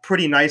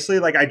pretty nicely.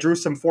 Like I drew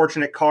some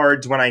fortunate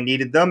cards when I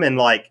needed them, and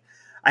like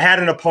I had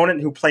an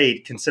opponent who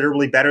played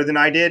considerably better than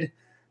I did,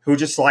 who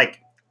just like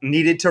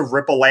needed to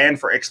rip a land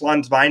for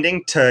Ixalan's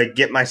Binding to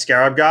get my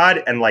Scarab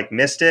God, and like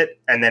missed it,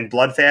 and then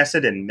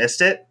Bloodfasted and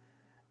missed it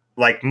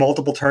like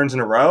multiple turns in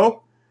a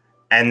row,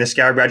 and the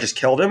Scarab God just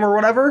killed him or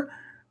whatever.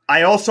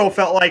 I also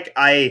felt like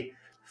I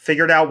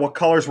figured out what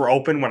colors were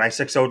open when I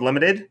 6-0'd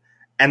limited,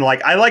 and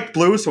like I liked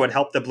blue, so it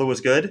helped that blue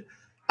was good.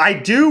 I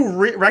do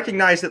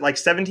recognize that like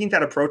 17th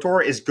at a Pro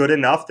Tour is good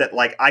enough that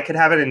like I could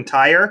have an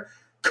entire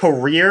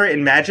career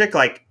in Magic,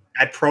 like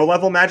at pro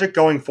level Magic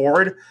going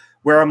forward,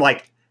 where I'm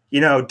like,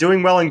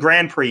 doing well in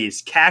Grand Prix,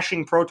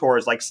 cashing Pro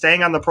Tours, like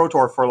staying on the Pro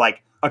Tour for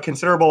like a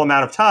considerable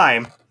amount of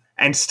time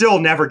and still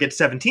never get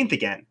 17th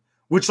again,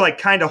 which like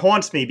kind of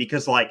haunts me,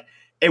 because like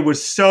it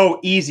was so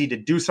easy to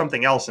do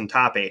something else in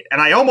top 8.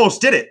 And I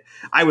almost did it.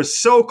 I was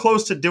so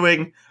close to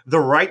doing the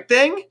right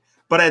thing.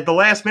 But at the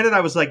last minute, I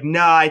was like,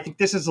 nah, I think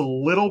this is a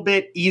little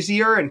bit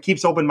easier and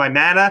keeps open my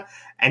mana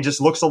and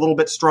just looks a little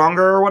bit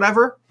stronger or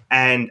whatever.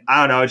 And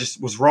I don't know, I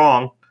just was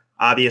wrong,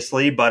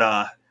 obviously. But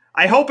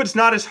I hope it's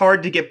not as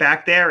hard to get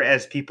back there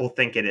as people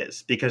think it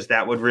is, because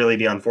that would really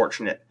be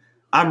unfortunate.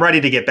 I'm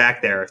ready to get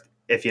back there,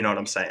 if you know what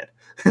I'm saying.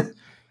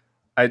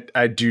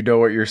 I do know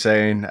what you're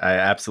saying. I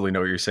absolutely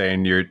know what you're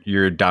saying.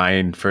 You're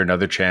dying for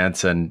another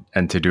chance and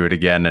to do it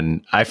again.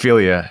 And I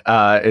feel you.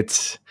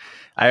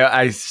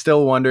 I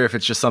still wonder if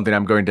it's just something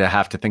I'm going to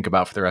have to think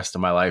about for the rest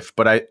of my life.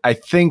 But I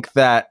think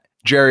that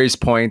Jerry's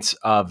points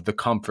of the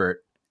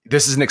comfort,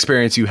 this is an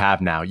experience you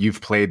have now. You've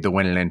played the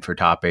win and in for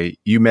top 8.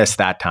 You missed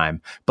that time.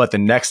 But the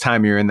next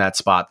time you're in that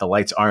spot, the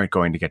lights aren't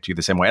going to get you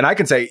the same way. And I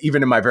can say,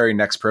 even in my very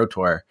next Pro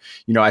Tour,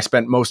 I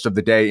spent most of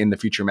the day in the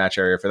feature match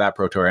area for that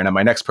Pro Tour. And on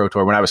my next Pro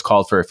Tour, when I was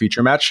called for a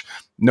feature match,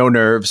 no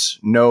nerves,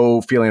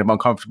 no feeling of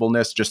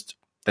uncomfortableness, just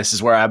this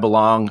is where I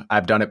belong.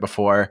 I've done it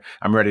before.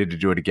 I'm ready to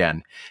do it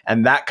again.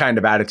 And that kind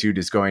of attitude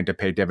is going to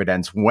pay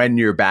dividends when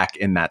you're back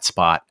in that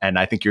spot. And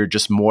I think you're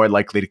just more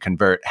likely to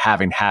convert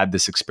having had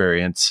this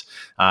experience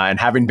and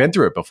having been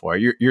through it before.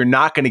 You're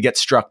not going to get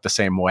struck the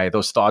same way.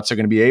 Those thoughts are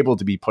going to be able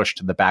to be pushed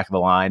to the back of the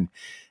line.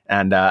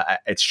 And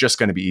it's just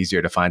going to be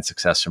easier to find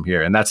success from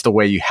here. And that's the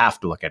way you have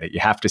to look at it. You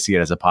have to see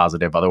it as a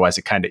positive. Otherwise,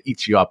 it kind of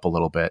eats you up a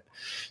little bit.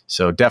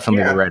 So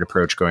definitely the right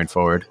approach going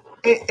forward.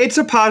 It's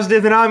a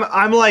positive, and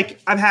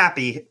I'm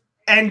happy.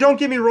 And don't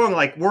get me wrong,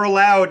 like,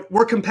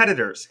 we're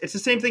competitors. It's the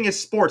same thing as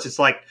sports. It's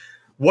like,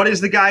 what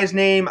is the guy's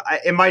name?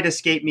 It might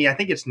escape me. I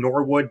think it's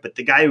Norwood, but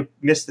the guy who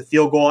missed the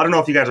field goal. I don't know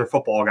if you guys are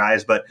football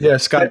guys, but yeah,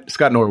 Scott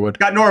Norwood.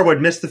 Scott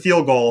Norwood missed the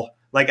field goal.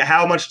 Like,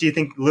 how much do you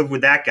think lived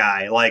with that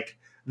guy? Like,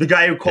 the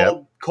guy who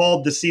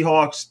called the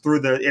Seahawks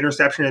through the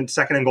interception and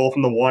 2nd and goal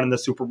from the 1 in the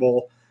Super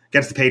Bowl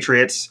against the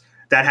Patriots.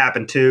 That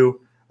happened too.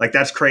 Like,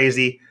 that's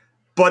crazy.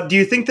 But do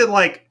you think that,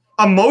 like,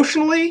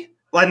 emotionally,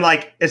 and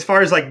like as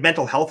far as like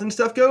mental health and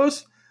stuff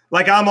goes,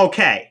 like, I'm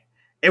okay.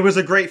 It was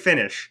a great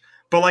finish.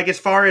 But like as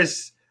far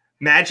as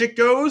Magic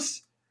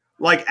goes,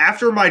 like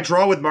after my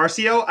draw with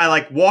Marcio, I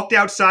like walked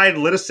outside,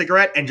 lit a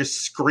cigarette, and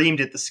just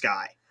screamed at the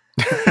sky.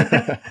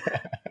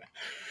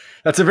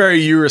 That's a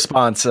very you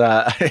response.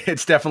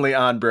 It's definitely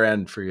on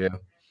brand for you.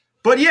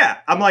 But yeah,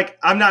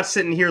 I'm not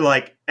sitting here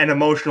like an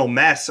emotional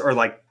mess or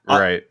like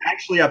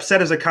actually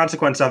upset as a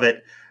consequence of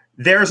it.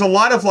 There's a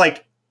lot of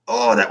like,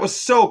 oh, that was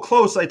so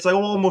close. It's like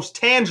almost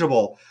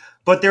tangible.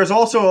 But there's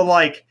also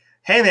like,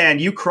 hey man,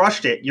 you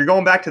crushed it. You're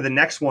going back to the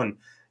next one.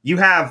 You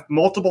have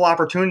multiple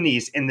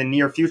opportunities in the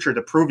near future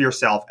to prove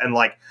yourself. And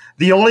like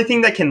the only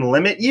thing that can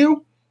limit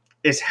you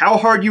is how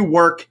hard you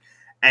work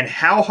and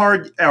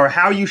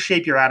how you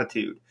shape your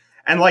attitude.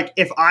 And like,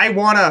 if I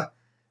want to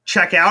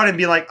check out and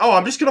be like, oh,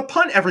 I'm just going to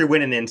punt every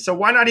win and in, so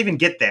why not even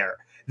get there?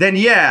 Then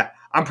yeah,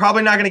 I'm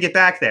probably not going to get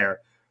back there.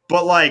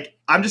 But like,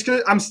 I'm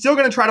still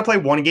going to try to play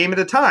one game at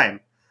a time.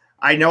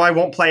 I know I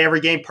won't play every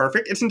game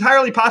perfect. It's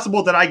entirely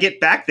possible that I get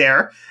back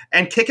there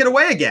and kick it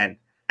away again.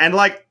 And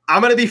like,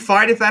 I'm going to be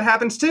fine if that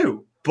happens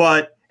too.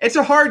 But it's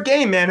a hard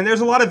game, man. And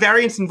there's a lot of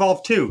variance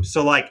involved too.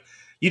 So like,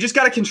 you just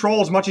got to control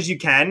as much as you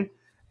can.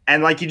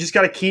 And like, you just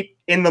got to keep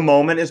in the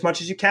moment as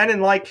much as you can.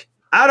 And like,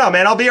 I don't know,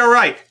 man, I'll be all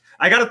right.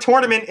 I got a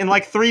tournament in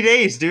like 3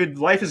 days, dude.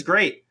 Life is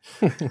great.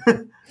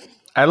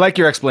 I like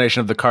your explanation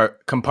of the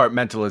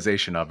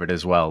compartmentalization of it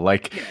as well.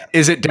 Like,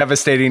 is it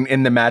devastating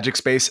in the Magic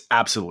space?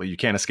 Absolutely. You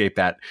can't escape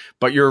that.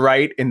 But you're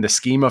right, in the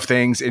scheme of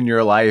things in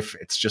your life,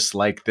 it's just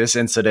like this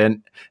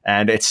incident,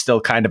 and it's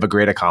still kind of a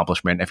great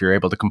accomplishment if you're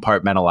able to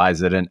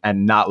compartmentalize it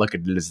and not look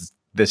at it as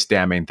this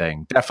damning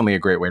thing. Definitely a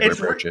great way to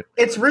approach it.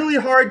 It's really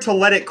hard to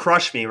let it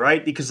crush me,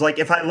 right? Because like,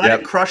 if I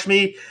let it crush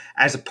me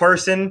as a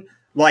person,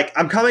 like,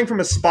 I'm coming from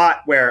a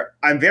spot where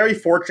I'm very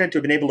fortunate to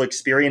have been able to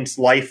experience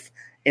life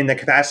in the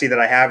capacity that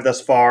I have thus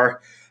far,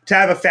 to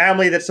have a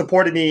family that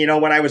supported me,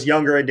 when I was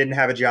younger and didn't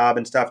have a job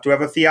and stuff, to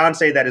have a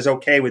fiance that is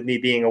okay with me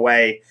being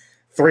away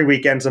 3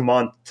 weekends a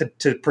month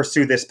to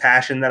pursue this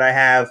passion that I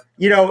have.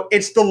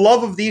 It's the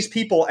love of these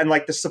people and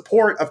like the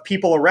support of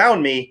people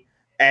around me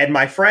and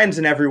my friends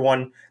and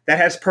everyone that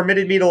has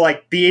permitted me to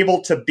like be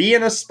able to be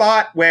in a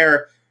spot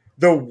where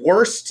the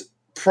worst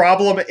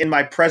problem in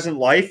my present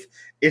life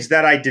is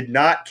that I did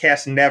not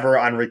cast Never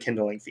on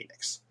Rekindling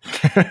Phoenix.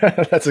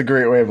 That's a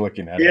great way of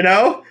looking at it.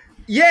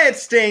 Yeah, it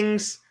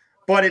stings,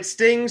 but it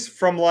stings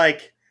from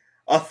like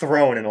a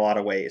throne in a lot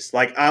of ways.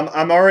 Like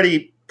I'm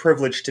already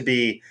privileged to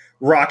be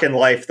rocking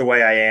life the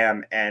way I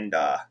am and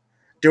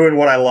doing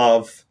what I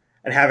love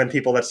and having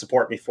people that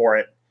support me for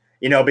it.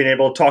 Being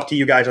able to talk to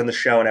you guys on the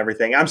show and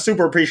everything. I'm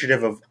super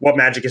appreciative of what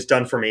Magic has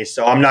done for me,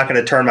 so I'm not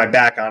going to turn my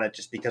back on it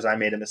just because I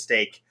made a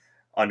mistake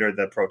under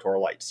the Pro Tour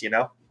lights,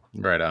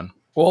 Right on.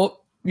 Well,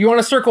 you want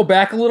to circle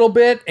back a little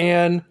bit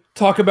and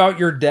talk about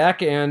your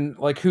deck and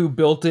like who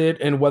built it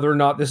and whether or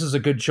not this is a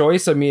good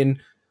choice. I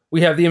mean,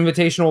 we have the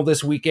Invitational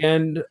this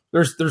weekend.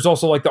 There's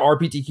also like the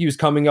RPTQs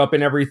coming up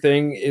and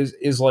everything.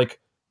 Is like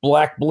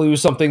black blue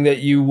something that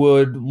you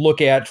would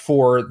look at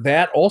for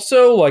that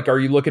also? Like, are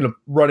you looking to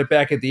run it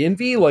back at the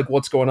Envy? Like,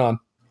 what's going on?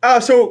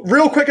 So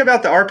real quick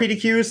about the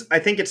RPDQs, I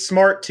think it's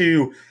smart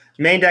to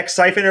main deck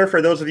Siphoner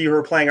for those of you who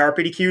are playing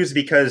RPDQs,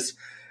 because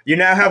you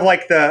now have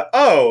like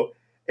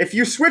if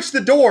you switch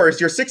the doors,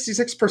 you're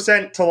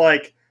 66% to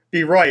like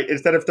be right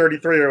instead of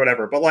 33 or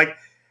whatever. But like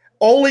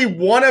only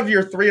one of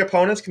your 3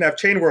 opponents can have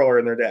Chain Whirler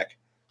in their deck.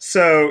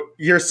 So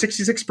you're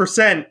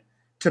 66%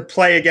 to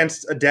play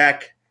against a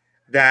deck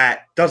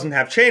that doesn't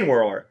have Chain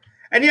Whirler.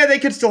 And yeah, they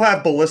could still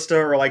have Ballista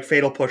or like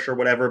Fatal Push or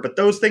whatever, but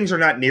those things are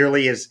not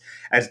nearly as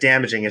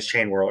damaging as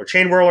Chain Whirler.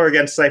 Chain Whirler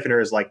against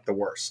Siphoner is like the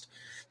worst.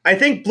 I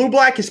think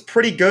Blue-Black is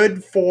pretty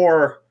good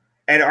for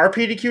an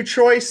RPDQ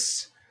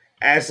choice,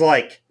 as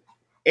like,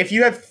 if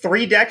you have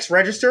 3 decks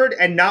registered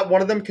and not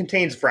one of them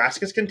contains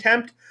Vraska's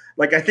Contempt,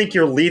 like I think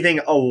you're leaving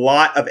a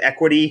lot of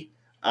equity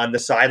on the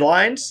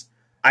sidelines.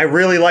 I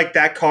really like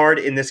that card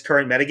in this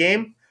current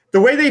metagame.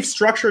 The way they've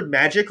structured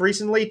Magic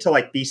recently to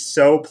like be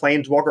so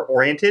Planeswalker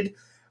oriented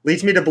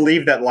leads me to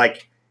believe that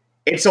like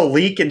it's a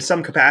leak in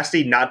some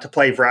capacity not to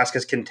play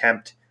Vraska's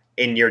Contempt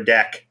in your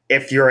deck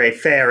if you're a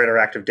fair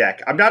interactive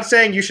deck. I'm not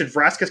saying you should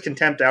Vraska's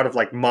Contempt out of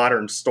like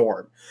Modern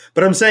Storm,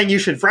 but I'm saying you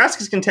should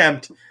Vraska's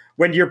Contempt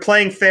when you're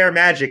playing fair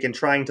Magic and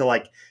trying to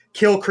like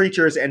kill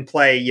creatures and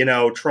play, you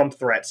know, trump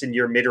threats in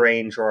your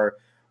mid-range or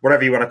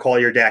whatever you want to call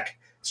your deck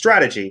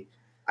strategy.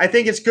 I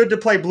think it's good to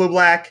play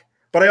blue-black,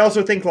 but I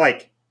also think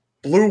like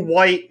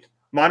blue-white,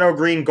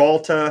 mono-green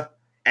Galta,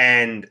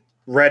 and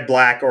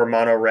red-black or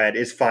mono-red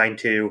is fine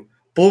too.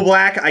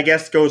 Blue-black, I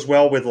guess, goes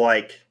well with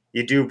like,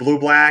 you do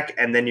blue-black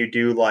and then you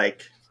do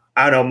like,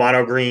 I don't know,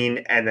 mono-green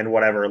and then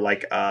whatever,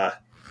 like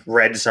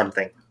red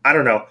something. I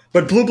don't know.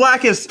 But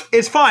blue-black is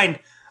fine.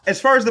 As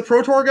far as the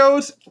Pro Tour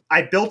goes,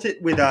 I built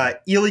it with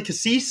Ely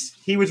Cassis.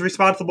 He was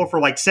responsible for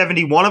like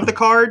 71 of the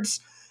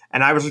cards,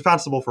 and I was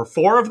responsible for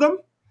 4 of them.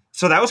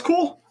 So that was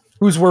cool.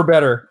 Whose were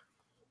better?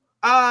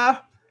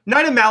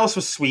 Night of Malice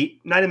was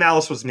sweet. Night of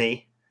Malice was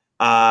me.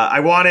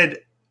 I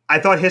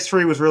thought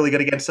History was really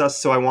good against us,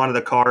 so I wanted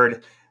a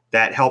card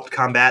that helped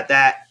combat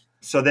that.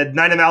 So the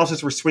Night of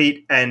Malices were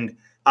sweet, and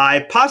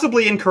I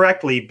possibly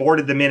incorrectly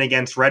boarded them in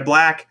against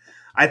Red-Black.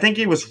 I think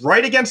he was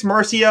right against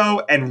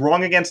Marcio and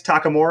wrong against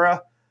Takamura.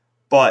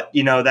 But,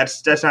 you know,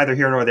 that's neither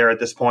here nor there at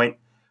this point.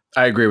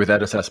 I agree with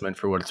that assessment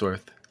for what it's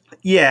worth.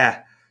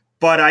 Yeah,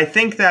 but I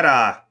think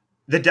that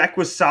the deck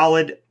was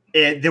solid.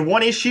 The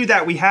one issue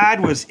that we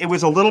had was it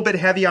was a little bit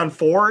heavy on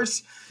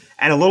 4s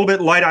and a little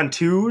bit light on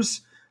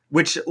 2s,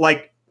 which,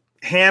 like,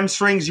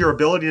 hamstrings your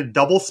ability to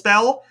double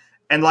spell.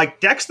 And, like,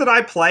 decks that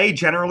I play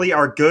generally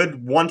are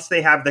good once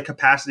they have the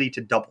capacity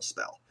to double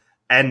spell.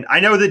 And I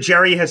know that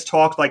Jerry has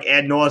talked like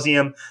ad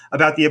nauseum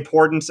about the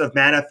importance of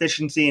mana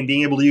efficiency and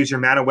being able to use your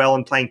mana well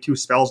and playing 2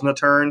 spells in a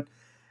turn.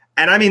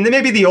 And I mean,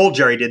 maybe the old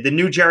Jerry did. The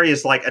new Jerry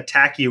is like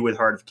attack you with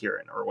Heart of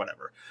Kiran or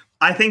whatever.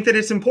 I think that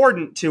it's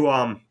important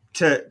to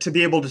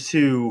be able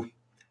to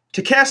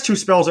cast 2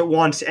 spells at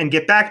once and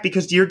get back,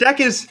 because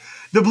the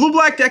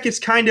blue-black deck is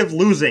kind of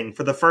losing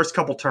for the first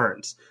couple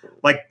turns,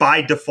 like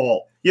by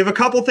default. You have a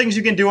couple things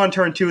you can do on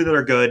turn 2 that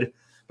are good,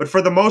 but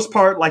for the most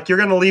part, like you're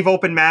going to leave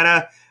open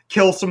mana,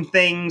 kill some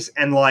things,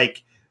 and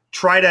like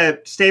try to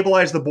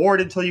stabilize the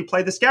board until you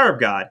play the Scarab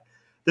God.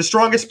 The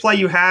strongest play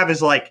you have is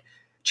like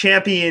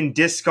champion,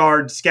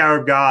 discard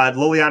Scarab God,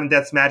 Liliana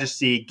Death's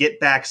Majesty,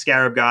 get back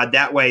Scarab God.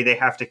 That way they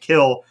have to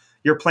kill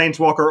your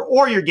Planeswalker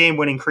or your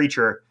game-winning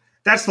creature.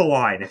 That's the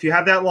line. If you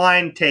have that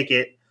line, take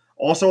it.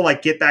 Also,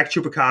 like, get back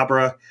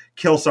Chupacabra,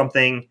 kill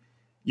something.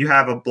 You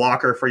have a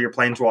blocker for your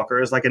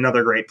Planeswalker is like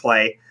another great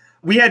play.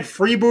 We had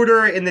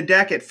Freebooter in the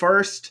deck at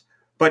first,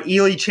 but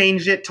Ely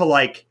changed it to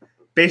like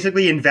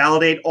basically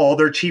invalidate all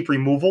their cheap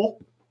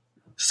removal.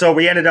 So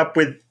we ended up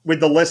with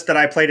the list that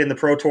I played in the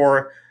Pro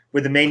Tour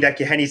with the main deck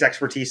Yahenni's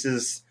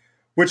Expertises,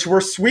 which were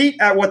sweet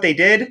at what they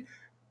did,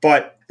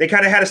 but they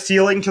kind of had a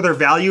ceiling to their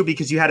value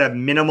because you had a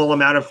minimal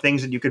amount of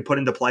things that you could put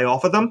into play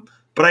off of them.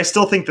 But I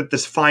still think that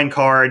this fine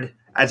card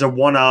as a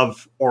one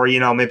of, or, you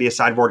know, maybe a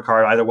sideboard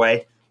card either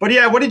way. But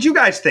yeah, what did you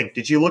guys think?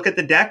 Did you look at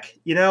the deck?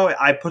 You know,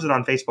 I put it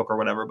on Facebook or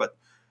whatever, but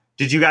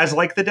did you guys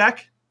like the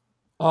deck?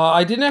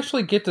 I didn't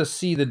actually get to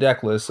see the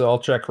deck list, so I'll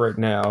check right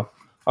now.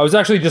 I was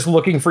actually just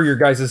looking for your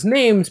guys'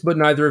 names, but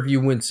neither of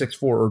you went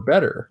 6-4 or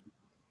better.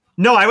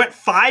 No, I went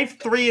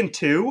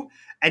 5-3-2,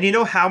 and you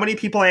know how many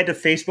people I had to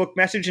Facebook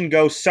message and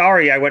go,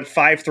 sorry, I went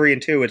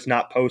 5-3-2, it's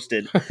not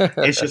posted.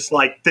 It's just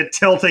like the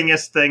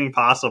tiltingest thing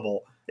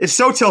possible. It's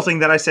so tilting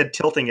that I said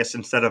tiltingest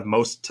instead of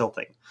most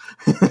tilting.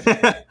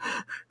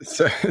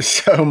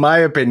 So my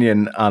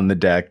opinion on the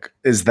deck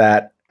is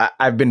that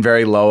I've been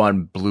very low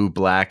on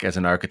blue-black as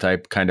an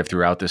archetype kind of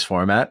throughout this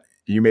format.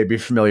 You may be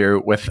familiar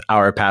with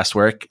our past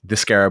work. The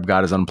Scarab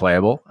God is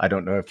unplayable. I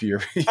don't know if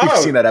you've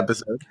seen that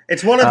episode.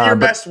 It's one of your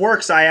best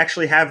works. I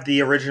actually have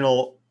the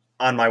original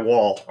on my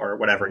wall or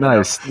whatever.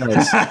 Nice.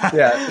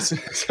 Yeah.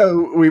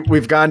 So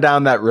we've gone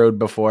down that road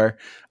before.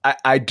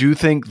 I do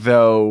think,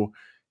 though,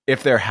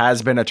 if there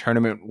has been a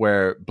tournament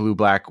where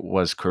blue-black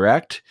was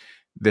correct,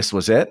 this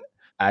was it.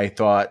 I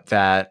thought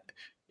that,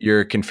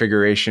 your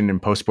configuration in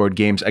post-board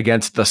games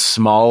against the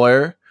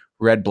smaller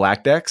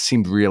red-black decks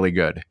seemed really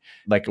good.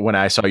 Like when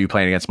I saw you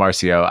playing against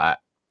Marcio,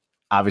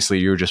 obviously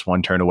you were just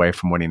one turn away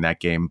from winning that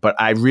game, but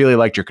I really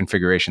liked your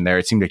configuration there.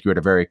 It seemed like you had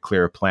a very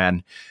clear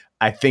plan.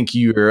 I think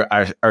you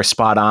are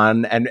spot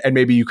on, and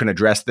maybe you can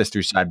address this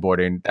through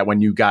sideboarding, that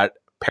when you got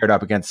paired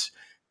up against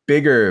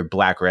bigger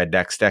black-red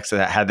decks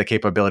that had the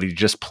capability to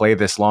just play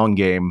this long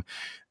game,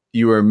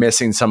 you were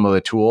missing some of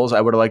the tools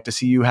I would have liked to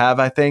see you have,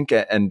 I think.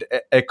 And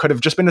it could have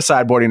just been a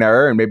sideboarding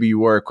error, and maybe you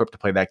were equipped to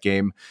play that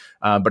game.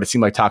 But it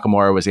seemed like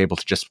Takamura was able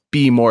to just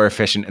be more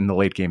efficient in the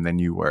late game than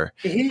you were.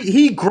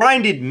 He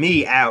grinded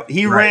me out.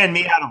 He ran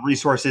me out of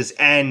resources.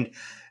 And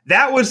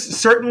that was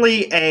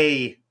certainly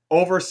a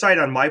oversight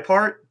on my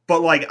part.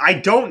 But, like, I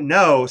don't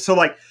know. So,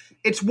 like,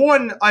 it's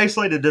one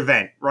isolated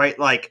event, right?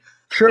 Like,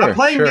 I'm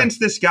playing against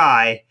this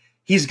guy.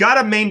 He's got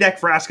a main deck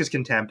Vraska's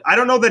Contempt. I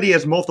don't know that he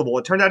has multiple.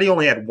 It turned out he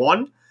only had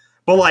one.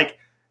 But, like,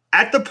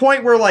 at the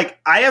point where, like,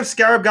 I have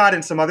Scarab God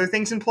and some other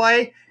things in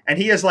play, and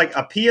he has, like,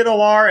 a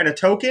PNLR and a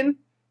token,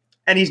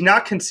 and he's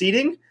not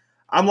conceding,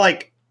 I'm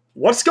like,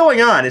 what's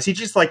going on? Is he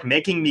just, like,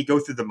 making me go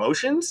through the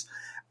motions?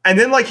 And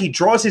then, like, he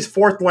draws his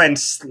fourth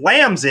lens,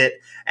 slams it,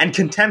 and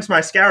contempts my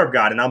Scarab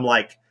God. And I'm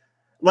like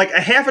a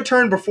half a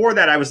turn before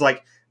that, I was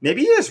like,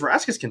 maybe he has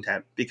Vraska's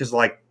Contempt, because,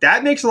 like,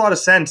 that makes a lot of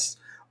sense.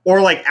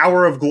 Or, like,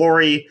 Hour of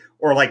Glory,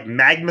 or, like,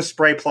 Magma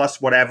Spray plus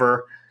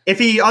whatever. If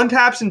he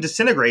untaps and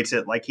disintegrates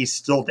it, like, he's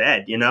still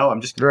dead, you know?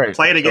 I'm just going to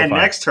play it again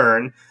next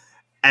turn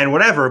and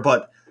whatever.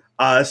 But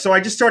so I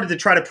just started to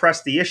try to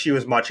press the issue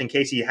as much in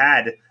case he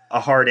had a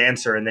hard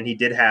answer. And then he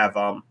did have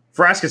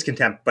Vraska's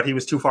Contempt, but he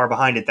was too far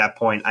behind at that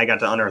point. I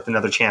got to unearth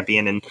another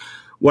champion and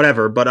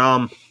whatever. But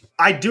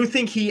I do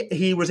think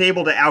he was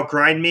able to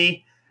outgrind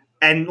me.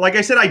 And like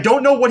I said, I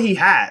don't know what he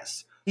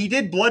has. He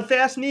did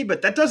Bloodfast me,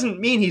 but that doesn't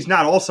mean he's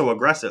not also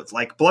aggressive.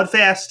 Like,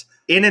 Bloodfast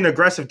in an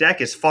aggressive deck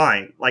is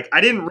fine. Like,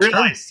 I didn't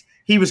realize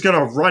he was going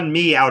to run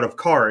me out of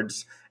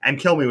cards and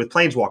kill me with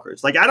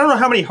Planeswalkers. Like, I don't know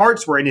how many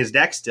hearts were in his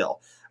deck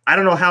still. I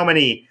don't know how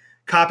many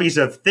copies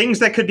of things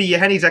that could be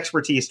Yahenni's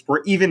expertise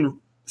were even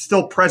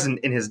still present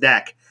in his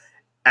deck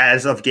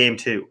as of game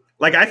 2.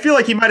 Like, I feel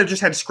like he might have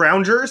just had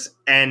Scroungers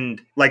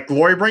and, like,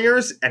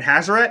 Glorybringers and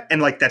Hazoret,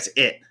 and, like, that's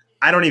it.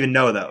 I don't even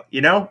know, though, you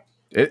know?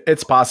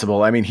 It's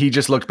possible. I mean, he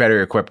just looked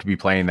better equipped to be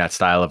playing that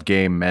style of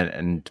game,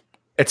 and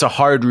it's a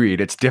hard read.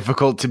 It's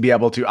difficult to be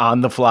able to, on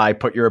the fly,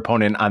 put your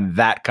opponent on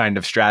that kind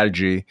of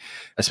strategy,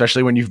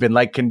 especially when you've been,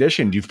 like,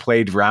 conditioned. You've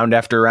played round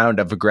after round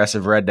of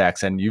aggressive red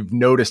decks, and you've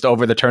noticed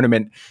over the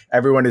tournament,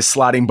 everyone is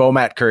slotting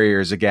Bomat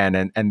Couriers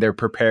again, and they're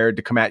prepared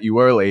to come at you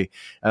early,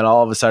 and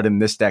all of a sudden,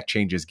 this deck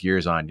changes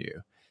gears on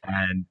you.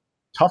 And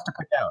tough to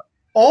pick out.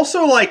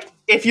 Also, like,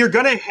 if you're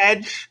going to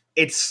hedge,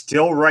 it's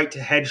still right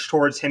to hedge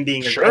towards him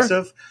being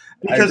aggressive.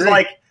 Because,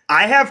 like,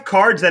 I have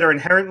cards that are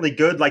inherently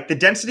good, like the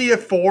density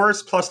of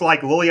 4s plus, like,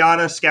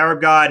 Liliana,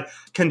 Scarab God,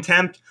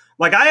 Contempt.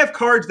 Like, I have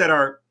cards that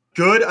are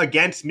good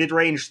against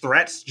mid-range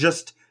threats,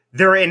 just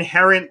their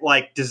inherent,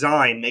 like,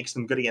 design makes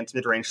them good against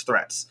mid-range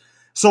threats.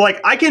 So, like,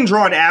 I can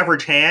draw an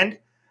average hand,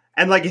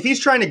 and, like, if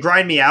he's trying to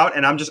grind me out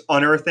and I'm just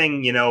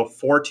unearthing, you know,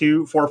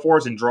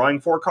 4/4s and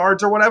drawing 4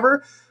 cards or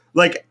whatever,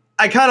 like,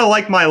 I kind of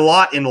like my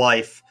lot in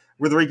life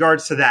with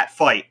regards to that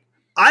fight.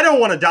 I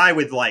don't want to die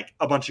with, like,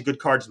 a bunch of good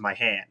cards in my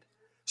hand.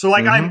 So,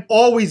 like, I'm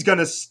always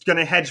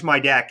gonna hedge my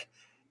deck.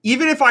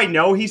 Even if I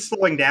know he's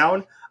slowing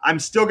down, I'm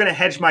still going to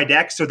hedge my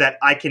deck so that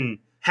I can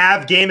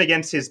have game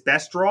against his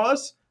best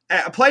draws.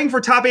 Playing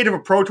for top 8 of a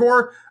Pro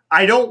Tour,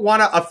 I don't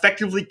want to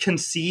effectively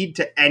concede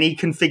to any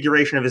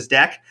configuration of his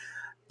deck.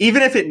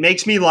 Even if it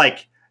makes me,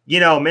 like, you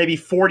know, maybe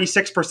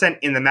 46%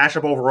 in the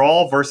matchup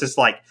overall versus,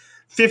 like,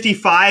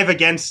 55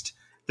 against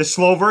the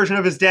slow version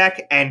of his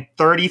deck and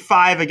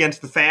 35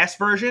 against the fast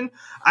version.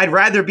 I'd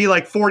rather be,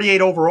 like,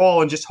 48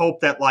 overall and just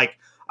hope that, like,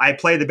 I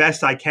play the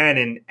best I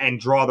can and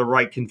draw the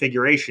right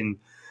configuration,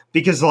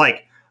 because,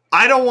 like,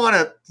 I don't want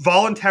to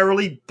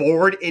voluntarily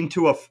board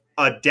into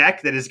a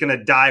deck that is going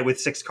to die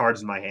with 6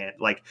 cards in my hand.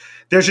 Like,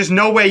 there's just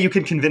no way you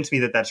can convince me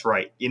that that's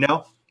right, you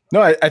know?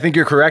 No, I think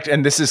you're correct.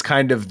 And this is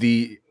kind of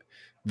the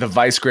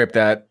vice grip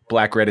that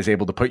Black Red is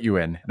able to put you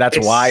in. That's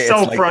why it's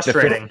so like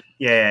frustrating.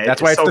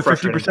 That's why it's the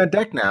 50%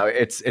 deck now.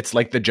 It's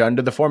like the Jund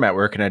to the format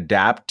where it can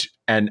adapt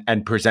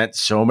and present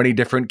so many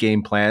different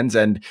game plans.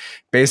 And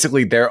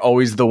basically they're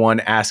always the one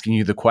asking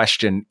you the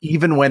question,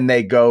 even when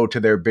they go to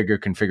their bigger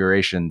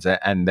configurations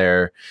and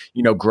their,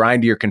 you know,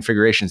 grindier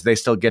configurations, they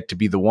still get to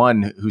be the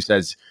one who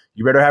says,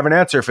 you better have an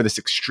answer for this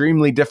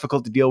extremely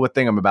difficult to deal with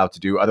thing I'm about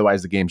to do.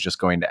 Otherwise the game's just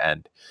going to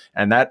end.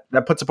 And that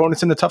puts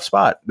opponents in a tough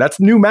spot. That's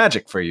new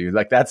Magic for you.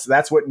 Like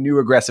that's what new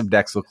aggressive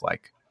decks look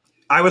like.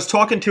 I was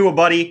talking to a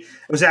buddy,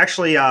 it was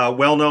actually a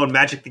well-known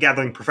Magic the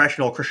Gathering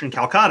professional, Christian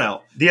Calcano,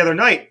 the other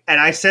night,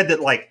 and I said that,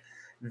 like,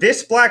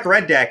 this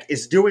black-red deck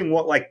is doing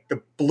what, like,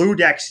 the blue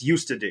decks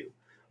used to do,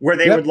 where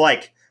they would,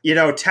 like, you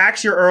know,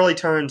 tax your early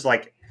turns,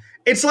 like,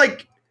 it's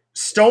like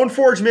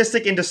Stoneforge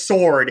Mystic into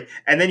Sword,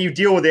 and then you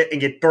deal with it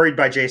and get buried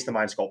by Jace the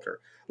Mind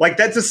Sculptor. Like,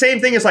 that's the same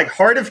thing as, like,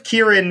 Heart of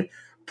Kirin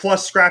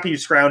plus Scrappy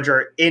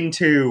Scrounger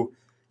into,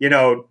 you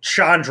know,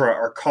 Chandra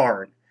or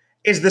Karn.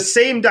 is the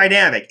same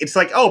dynamic. It's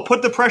like, oh,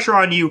 put the pressure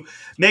on you,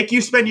 make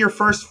you spend your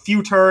first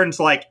few turns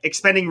like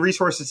expending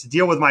resources to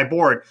deal with my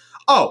board.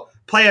 Oh,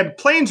 play a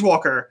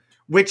Planeswalker,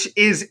 which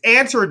is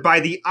answered by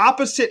the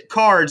opposite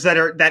cards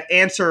that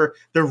answer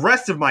the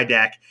rest of my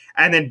deck,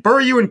 and then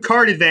bury you in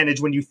card advantage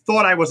when you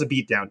thought I was a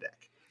beatdown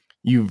deck.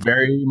 You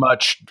very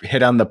much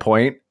hit on the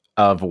point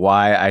of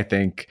why I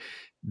think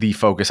the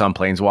focus on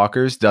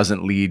Planeswalkers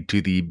doesn't lead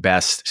to the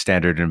best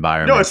standard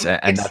environments. No,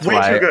 it's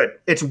way too good.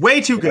 It's way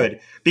too good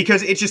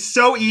because it's just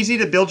so easy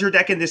to build your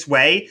deck in this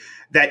way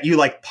that you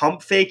like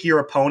pump fake your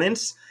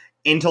opponents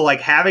into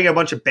like having a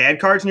bunch of bad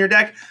cards in your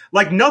deck.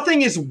 Like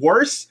nothing is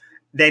worse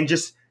than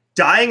just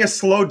dying a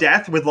slow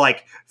death with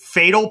like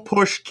Fatal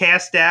Push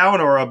Cast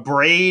Down or a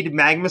Braid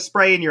Magma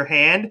Spray in your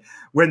hand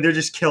when they're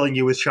just killing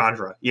you with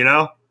Chandra, you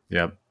know?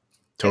 Yep.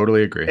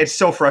 Totally agree. It's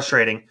so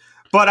frustrating.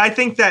 But I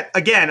think that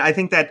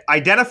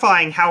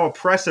identifying how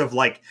oppressive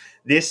like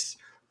this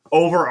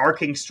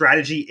overarching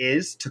strategy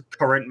is to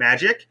current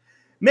Magic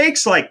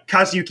makes like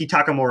Kazuyuki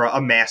Takamura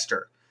a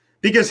master,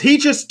 because he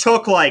just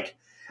took like,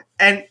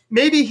 and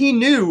maybe he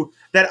knew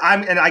that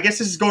and I guess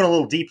this is going a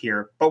little deep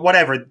here, but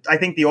whatever. I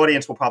think the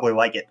audience will probably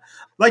like it.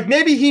 Like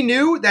maybe he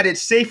knew that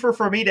it's safer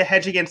for me to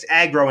hedge against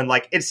aggro and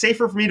like it's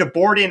safer for me to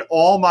board in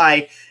all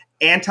my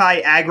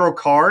anti-aggro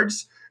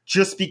cards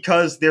just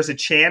because there's a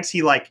chance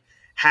he like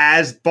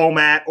has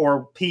Bomat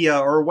or Pia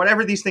or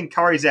whatever these things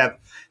Karizev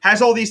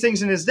has all these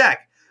things in his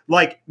deck.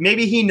 Like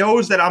maybe he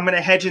knows that I'm going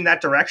to hedge in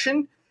that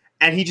direction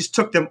and he just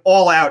took them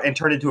all out and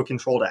turned into a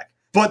control deck.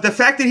 But the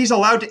fact that he's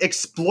allowed to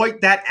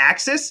exploit that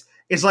axis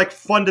is like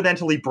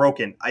fundamentally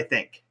broken, I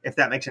think, if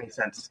that makes any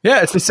sense.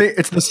 Yeah, it's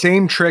the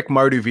same trick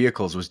Mardu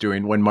Vehicles was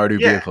doing when Mardu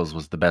Vehicles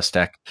was the best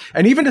deck.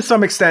 And even to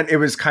some extent, it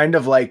was kind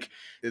of like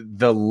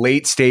the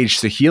late stage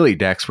Saheeli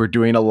decks were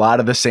doing a lot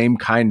of the same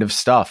kind of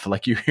stuff.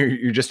 Like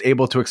you're just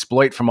able to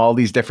exploit from all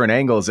these different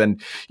angles.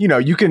 And, you know,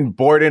 you can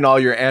board in all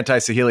your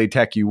anti-Saheeli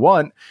tech you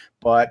want,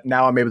 but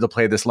now I'm able to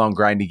play this long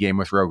grindy game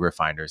with Rogue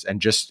Refiners and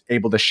just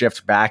able to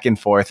shift back and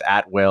forth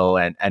at will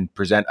and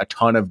present a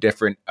ton of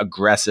different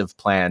aggressive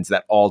plans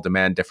that all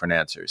demand different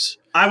answers.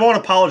 I won't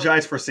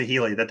apologize for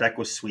Saheeli. That deck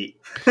was sweet.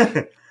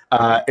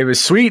 It was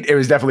sweet. It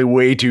was definitely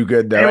way too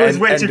good, though. It was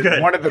way too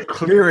good. One of the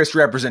clearest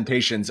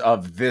representations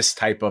of this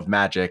type of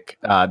Magic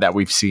that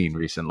we've seen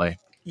recently.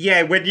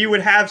 Yeah, when you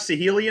would have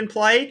Saheeli in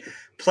play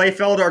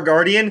Feldar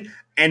Guardian,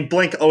 and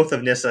blink Oath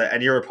of Nissa,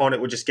 and your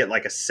opponent would just get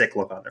like a sick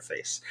look on their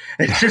face.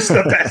 It's just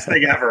the best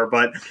thing ever.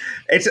 But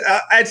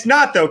it's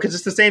not, though, because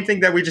it's the same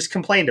thing that we just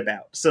complained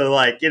about. So,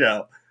 like, you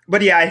know.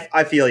 But yeah,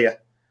 I feel you.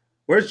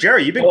 Where's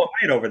Jerry? You've been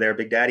quiet over there,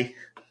 Big Daddy.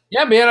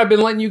 Yeah, man, I've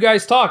been letting you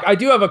guys talk. I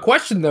do have a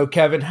question, though,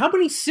 Kevin. How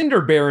many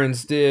Cinder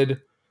Barons did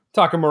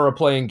Takamura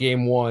play in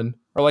Game 1?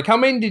 Or, like, how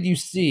many did you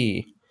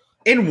see?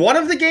 In one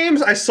of the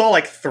games, I saw,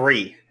 like,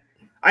 3.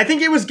 I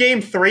think it was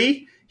Game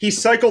 3. He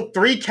cycled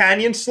 3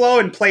 Canyon Slow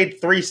and played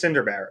 3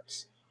 Cinder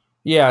Barons.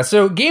 Yeah,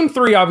 so Game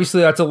 3,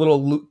 obviously, that's a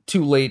little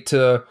too late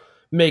to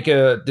make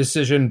a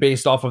decision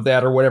based off of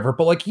that or whatever.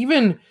 But, like,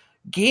 even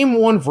Game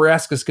 1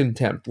 Vraska's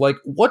Contempt, like,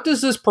 what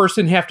does this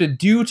person have to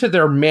do to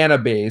their mana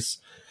base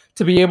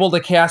to be able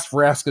to cast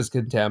Vraska's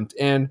Contempt?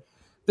 And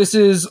this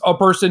is a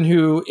person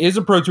who is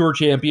a Pro Tour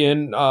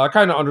champion,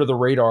 kind of under the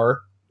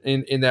radar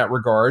in that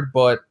regard.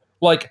 But,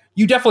 like,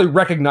 you definitely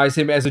recognize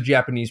him as a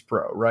Japanese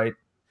pro, right?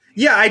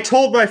 Yeah, I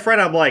told my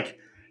friend, I'm like,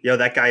 yo,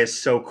 that guy is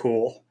so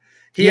cool.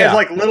 He had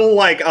like little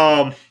like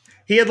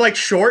he had like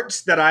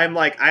shorts that I'm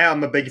like, I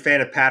am a big fan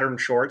of patterned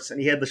shorts,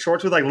 and he had the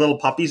shorts with like little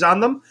puppies on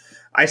them.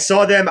 I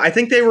saw them, I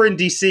think they were in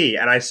DC,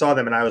 and I saw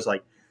them and I was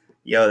like,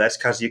 yo, that's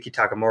Kazuyuki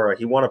Takamura.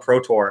 He won a Pro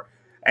Tour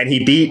and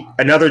he beat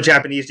another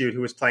Japanese dude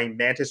who was playing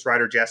Mantis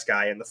Rider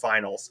Jeskai in the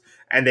finals,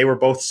 and they were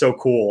both so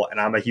cool,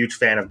 and I'm a huge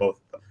fan of both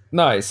of them.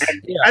 Nice.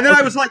 And then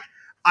I was like,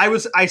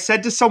 I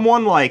said to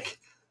someone like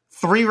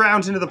 3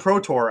 rounds into the Pro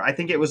Tour, I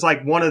think it was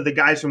like one of the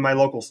guys from my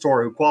local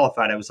store who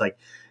qualified. I was like,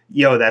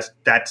 yo, that's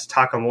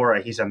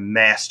Takamura. He's a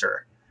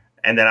master.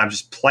 And then I'm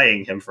just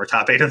playing him for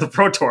top 8 of the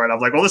Pro Tour. And I'm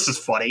like, well, this is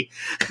funny.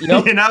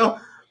 Yep. You know?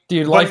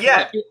 Dude,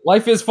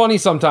 life is funny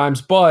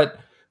sometimes, but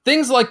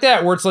things like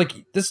that where it's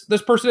like this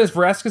person has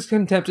Vraska's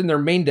Contempt in their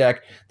main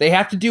deck. They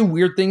have to do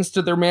weird things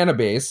to their mana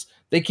base.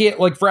 They can't,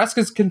 like,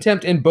 Vraska's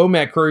Contempt and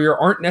Bomat Courier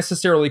aren't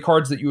necessarily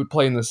cards that you would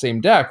play in the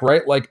same deck,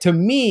 right? Like, to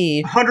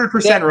me...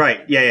 100% right.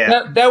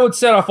 Yeah. That would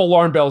set off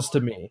alarm bells to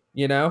me,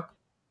 you know?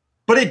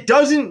 But it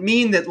doesn't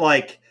mean that,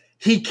 like,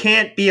 he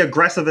can't be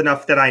aggressive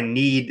enough that I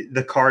need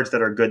the cards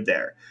that are good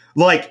there.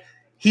 Like,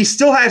 he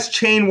still has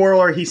Chain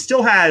Whirler, he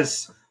still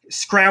has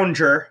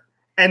Scrounger,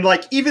 and,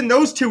 like, even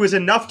those 2 is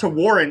enough to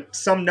warrant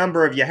some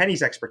number of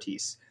Yeheni's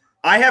expertise.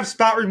 I have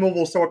spot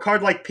removal, so a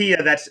card like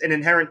Pia that's an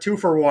inherent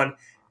 2-for-1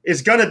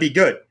 is gonna be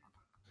good.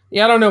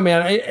 Yeah, I don't know,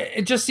 man.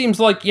 It just seems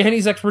like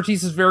Yeheni's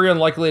expertise is very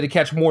unlikely to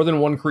catch more than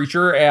one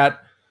creature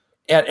at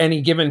any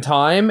given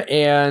time,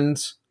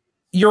 and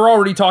you're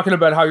already talking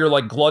about how you're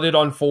like glutted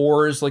on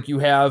 4s, like you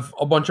have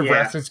a bunch of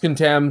Vraska's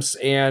Contempts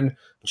and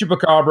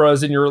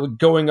Chupacabras, and you're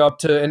going up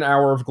to an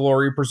Hour of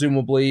Glory,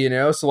 presumably, you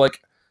know? So, like,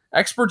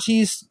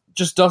 expertise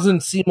just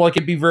doesn't seem like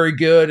it'd be very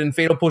good. And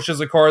Fatal Push is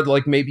a card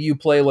like maybe you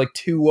play like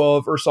 2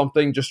 of or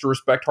something just to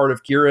respect Heart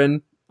of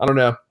Kirin. I don't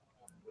know.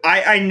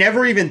 I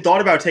never even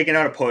thought about taking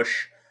out a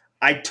push.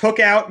 I took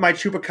out my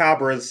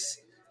Chupacabras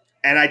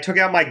and I took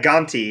out my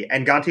Gonti,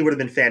 and Gonti would have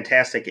been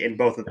fantastic in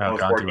both of those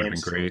board would have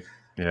games. been great.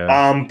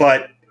 Yeah.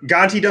 But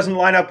Gonti doesn't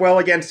line up well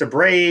against a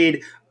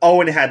Braid.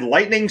 Owen had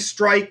Lightning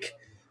Strike.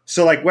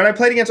 So like when I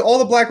played against all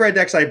the black-red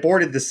decks, I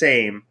boarded the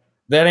same.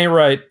 That ain't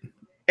right.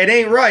 It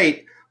ain't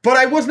right. But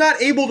I was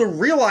not able to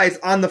realize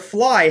on the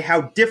fly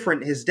how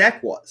different his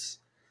deck was.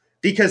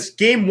 Because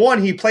game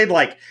 1, he played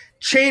like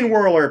Chain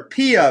Whirler,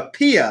 Pia,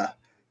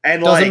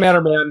 and Doesn't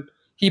matter, man.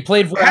 He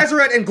played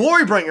Hazoret and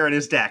Glorybringer in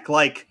his deck.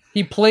 Like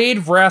he played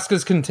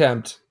Vraska's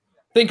Contempt.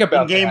 Think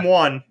about in game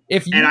 1,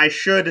 and I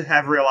should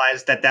have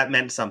realized that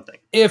meant something.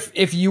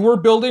 If you were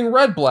building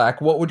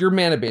red-black, what would your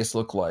mana base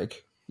look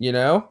like? You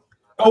know?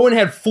 Owen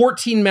had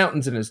 14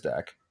 mountains in his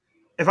deck.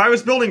 If I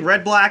was building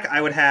red-black,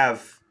 I would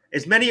have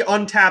as many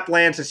untapped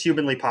lands as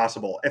humanly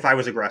possible if I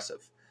was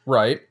aggressive.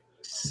 Right.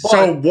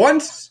 So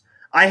once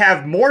I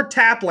have more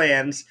tap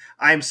lands,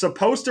 I'm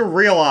supposed to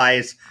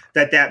realize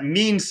that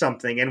means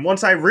something. And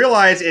once I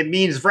realize it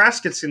means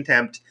Vraska's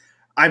Contempt,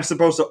 I'm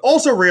supposed to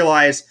also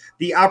realize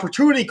the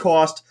opportunity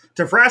cost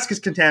to Vraska's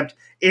Contempt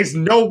is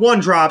no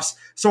 1-drops,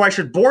 so I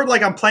should board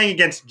like I'm playing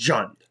against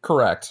Jund.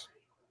 Correct.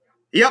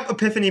 Yep,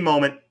 epiphany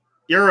moment.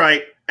 You're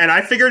right. And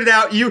I figured it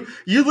out. You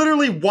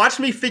literally watched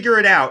me figure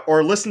it out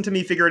or listen to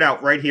me figure it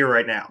out right here,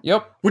 right now.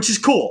 Yep. Which is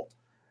cool.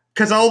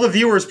 Because all the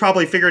viewers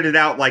probably figured it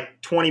out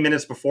like 20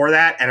 minutes before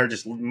that and are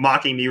just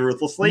mocking me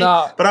ruthlessly.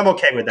 No, but I'm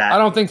okay with that. I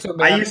don't think so,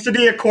 man. I used to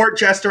be a court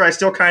jester. I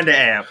still kind of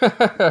am.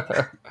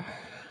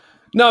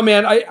 No,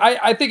 man.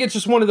 I think it's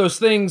just one of those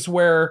things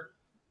where,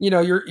 you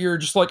know, you're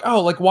just like,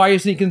 oh, like, why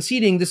isn't he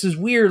conceding? This is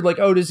weird. Like,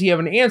 oh, does he have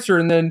an answer?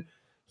 And then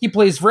he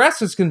plays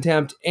Vraska's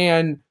Contempt.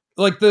 And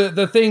like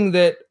the thing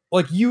that,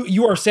 like,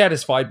 you are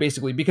satisfied,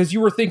 basically, because you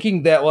were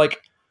thinking that,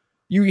 like,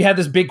 you had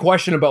this big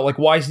question about, like,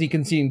 why is he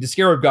conceding to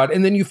Scarab God?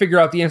 And then you figure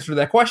out the answer to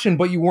that question,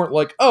 but you weren't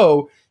like,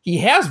 oh, he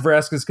has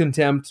Vraska's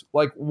Contempt.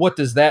 Like, what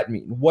does that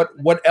mean?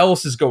 What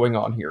else is going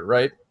on here,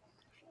 right?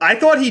 I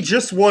thought he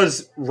just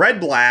was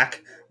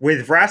red-black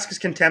with Vraska's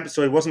Contempt,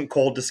 so he wasn't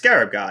cold to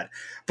Scarab God.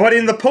 But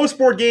in the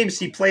post-board games,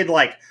 he played,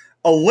 like,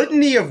 a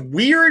litany of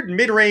weird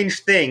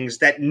mid-range things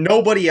that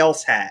nobody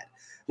else had.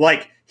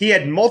 Like, he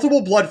had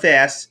multiple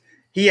Bloodfasts.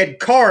 He had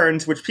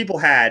Karns, which people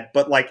had,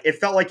 but like it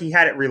felt like he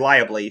had it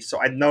reliably, so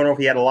I don't know if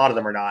he had a lot of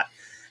them or not.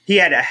 He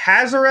had a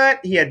Hazoret,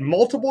 he had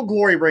multiple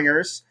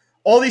Glorybringers.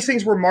 All these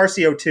things were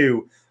Marcio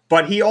too,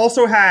 but he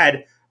also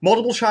had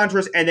multiple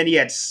Chandras, and then he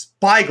had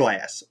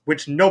Spyglass,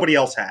 which nobody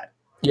else had.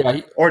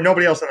 Yeah. Or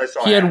nobody else that I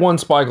saw He had 1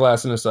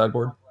 Spyglass in his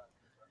sideboard.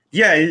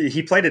 Yeah,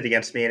 he played it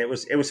against me, and it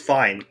was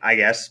fine, I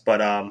guess. But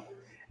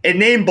it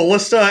named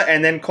Ballista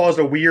and then caused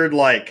a weird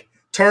like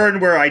turn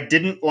where I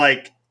didn't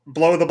like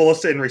blow the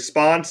Ballista in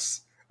response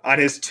on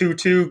his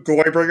 2/2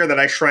 Glorybringer that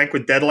I shrunk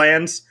with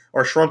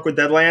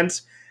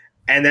Deadlands.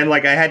 And then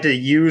like I had to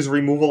use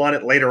removal on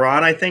it later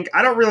on, I think.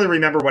 I don't really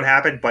remember what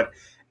happened, but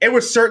it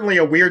was certainly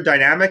a weird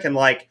dynamic. And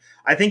like,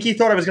 I think he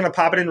thought I was going to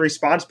pop it in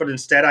response, but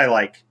instead I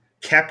like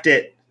kept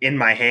it in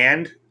my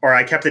hand, or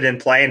I kept it in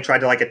play and tried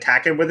to like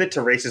attack him with it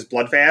to race his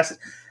Bloodfast.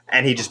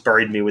 And he just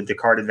buried me with the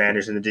card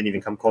advantage and it didn't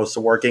even come close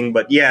to working.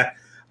 But yeah,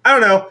 I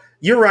don't know.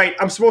 You're right.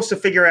 I'm supposed to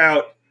figure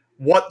out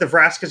what the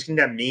Vraska's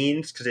Contempt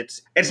means,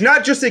 because it's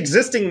not just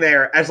existing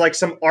there as like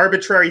some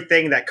arbitrary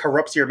thing that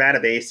corrupts your mana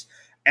base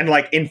and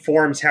like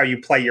informs how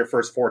you play your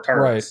first 4 turns.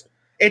 Right.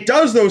 It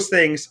does those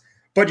things,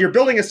 but you're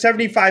building a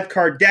 75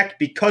 card deck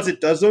because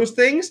it does those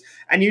things,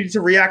 and you need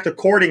to react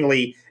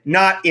accordingly,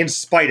 not in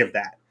spite of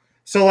that.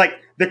 So like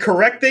the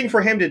correct thing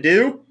for him to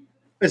do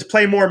is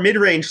play more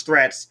mid-range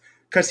threats,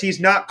 because he's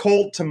not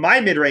cold to my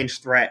mid-range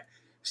threat,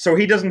 so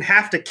he doesn't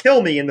have to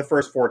kill me in the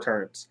first 4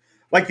 turns.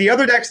 Like the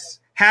other decks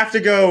have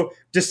to go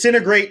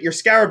disintegrate your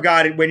Scarab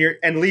God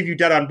and leave you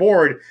dead on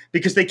board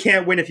because they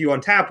can't win if you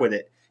untap with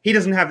it. He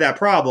doesn't have that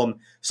problem,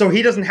 so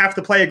he doesn't have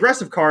to play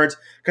aggressive cards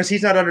because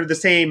he's not under the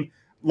same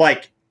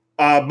like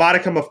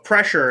modicum of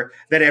pressure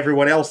that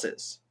everyone else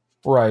is.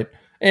 Right,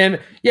 and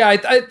yeah,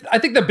 I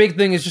think the big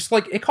thing is just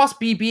like it costs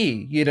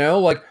BB. You know,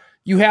 like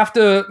you have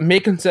to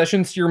make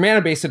concessions to your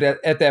mana base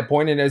at that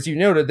point, and as you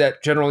noted,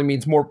 that generally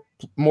means more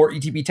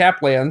ETB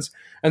tap lands,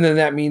 and then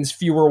that means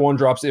fewer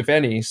 1-drops if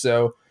any.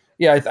 So.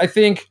 Yeah, I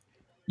think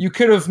you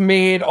could have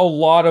made a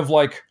lot of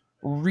like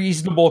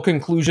reasonable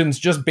conclusions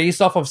just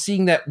based off of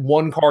seeing that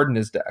 1 card in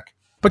his deck.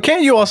 But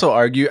can't you also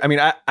argue? I mean,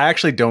 I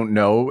actually don't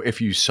know if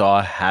you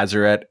saw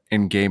Hazoret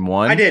in game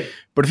 1. I did.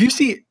 But if you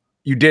see,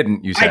 you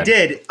didn't, you said. I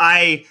did.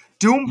 I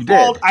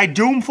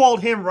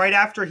doomfalled him right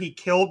after he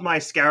killed my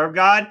Scarab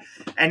God,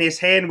 and his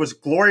hand was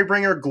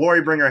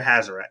Glorybringer,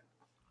 Hazoret.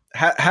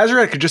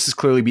 Hazoret could just as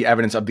clearly be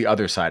evidence of the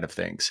other side of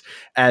things.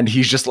 And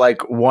he's just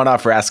like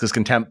one-off Vraska's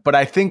Contempt. But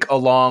I think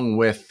along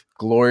with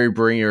glory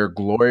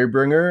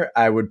bringer,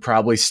 I would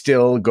probably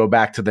still go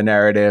back to the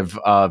narrative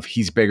of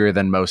he's bigger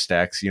than most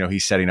decks.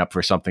 He's setting up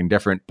for something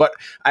different. But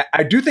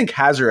I do think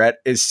Hazoret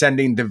is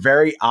sending the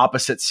very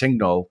opposite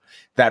signal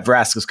that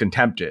Vraska's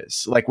Contempt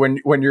is. Like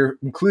when you're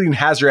including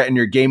Hazoret in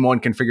your game one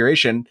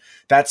configuration,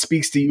 that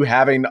speaks to you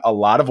having a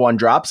lot of one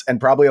drops and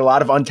probably a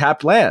lot of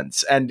untapped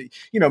lands. And,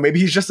 maybe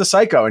he's just a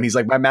psycho and he's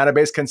like, my mana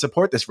base can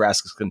support this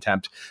Vraska's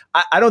Contempt.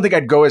 I don't think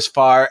I'd go as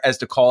far as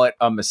to call it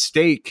a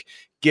mistake,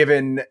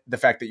 given the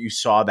fact that you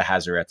saw the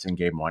Hazorets in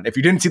game one. If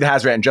you didn't see the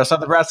Hazoret and just saw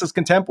the Vraska's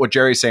Contempt, what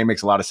Jerry's saying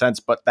makes a lot of sense,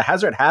 but the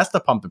Hazoret has to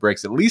pump the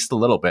brakes at least a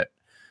little bit.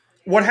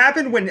 What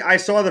happened when I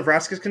saw the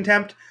Vraska's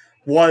Contempt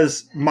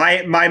was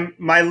my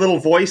little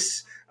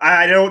voice.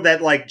 I know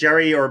that like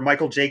Jerry or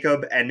Michael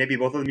Jacob and maybe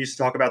both of them used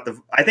to talk about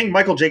I think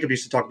Michael Jacob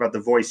used to talk about the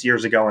voice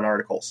years ago in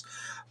articles.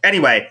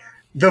 Anyway,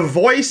 the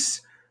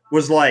voice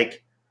was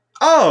like,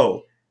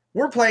 oh,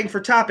 we're playing for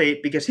top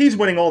 8 because he's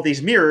winning all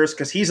these mirrors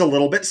because he's a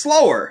little bit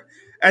slower.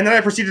 And then I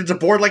proceeded to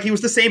board like he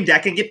was the same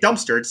deck and get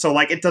dumpstered. So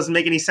like it doesn't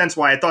make any sense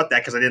why I thought that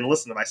because I didn't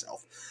listen to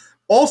myself.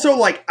 Also,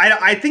 like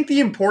I think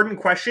the important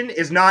question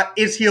is not,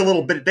 is he a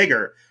little bit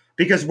bigger?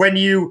 Because when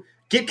you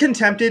get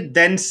contempted,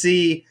 then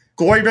see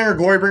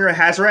Glorybringer,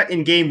 Hazoret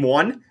in game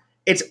one,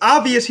 it's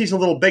obvious he's a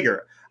little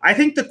bigger. I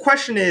think the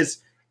question is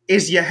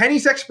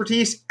Yahenni's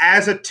expertise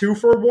as a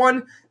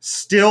 2-for-1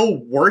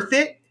 still worth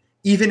it,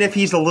 even if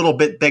he's a little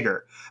bit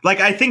bigger? Like,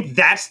 I think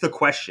that's the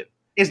question.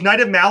 Is Knight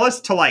of Malice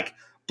to, like,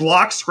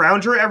 block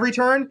Scrounger every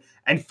turn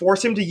and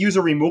force him to use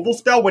a removal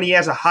spell when he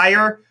has a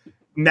higher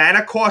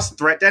mana cost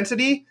threat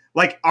density?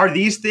 Like, are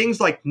these things,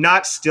 like,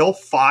 not still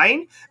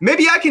fine?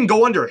 Maybe I can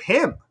go under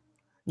him.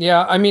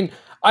 Yeah, I mean,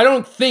 I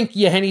don't think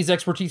Yahenni's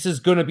expertise is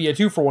going to be a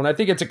 2-for-1. I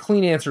think it's a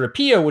clean answer to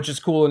Pio, which is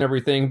cool and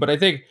everything, but I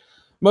think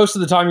most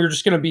of the time you're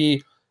just going to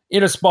be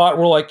in a spot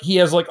where like he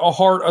has like a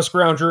heart, a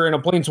Scrounger, and a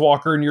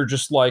Planeswalker, and you're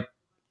just like,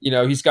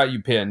 he's got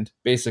you pinned,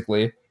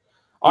 basically.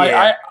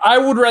 Yeah. I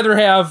would rather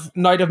have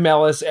Knight of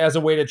Malice as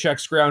a way to check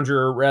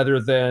Scrounger rather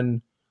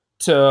than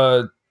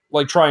to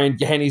like try and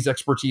Yahenni's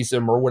expertise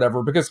him or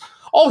whatever, because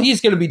all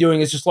he's going to be doing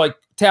is just like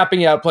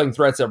tapping out, playing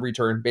threats every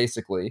turn,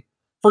 basically.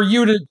 For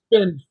you to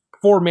spend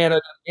 4 mana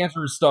to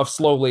answer stuff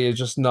slowly is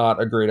just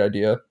not a great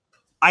idea.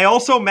 I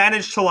also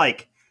managed to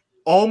like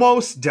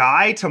almost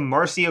die to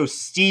Marcio's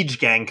Siege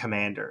Gang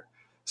Commander.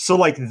 So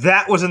like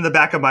that was in the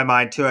back of my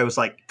mind too. I was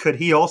like, could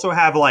he also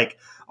have like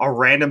a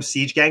random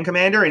Siege Gang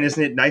Commander? And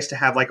isn't it nice to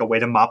have like a way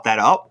to mop that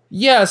up?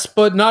 Yes,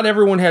 but not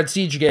everyone had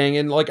Siege Gang,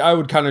 and like I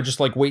would kind of just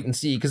like wait and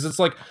see, because it's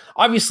like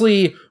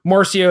obviously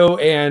Marcio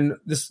and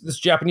this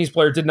Japanese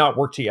player did not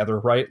work together,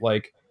 right?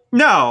 Like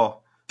no.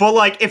 But,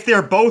 like, if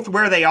they're both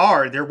where they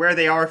are, they're where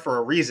they are for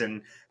a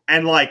reason.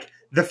 And, like,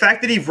 the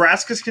fact that he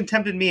Vraska's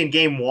contempted me in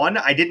game one,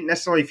 I didn't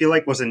necessarily feel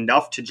like was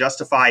enough to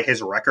justify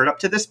his record up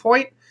to this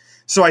point.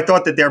 So I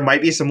thought that there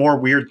might be some more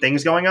weird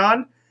things going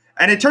on.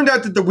 And it turned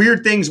out that the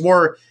weird things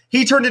were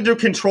he turned into a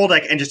control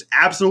deck and just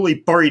absolutely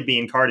buried me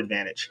in card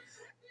advantage.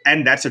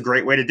 And that's a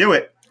great way to do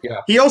it.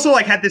 Yeah. He also,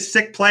 like, had this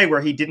sick play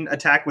where he didn't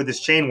attack with his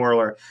Chain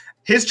Whirler.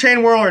 His Chain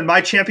Whirler and my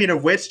Champion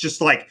of Wits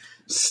just, like,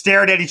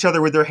 stared at each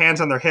other with their hands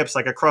on their hips,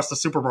 like across the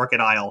supermarket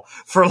aisle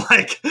for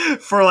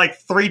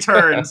 3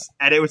 turns.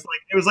 And it was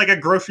like a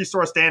grocery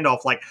store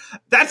standoff. Like,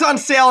 that's on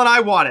sale and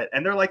I want it.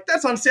 And they're like,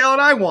 that's on sale and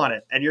I want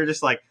it. And you're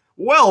just like,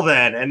 well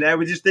then. And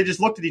they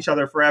just looked at each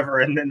other forever.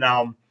 And then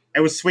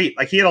it was sweet.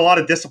 Like, he had a lot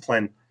of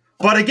discipline.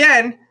 But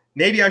again,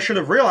 maybe I should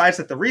have realized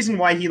that the reason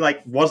why he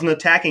like wasn't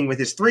attacking with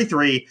his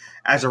 3/3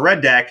 as a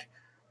red deck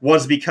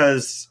was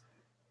because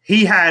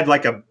he had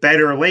like a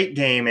better late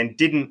game and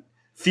didn't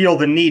feel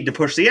the need to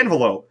push the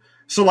envelope.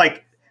 So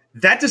like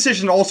that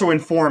decision also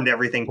informed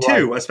everything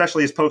too,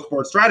 especially his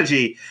post-board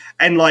strategy.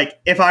 And like,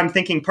 if I'm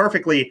thinking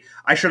perfectly,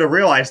 I should have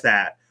realized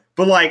that.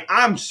 But like,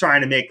 I'm just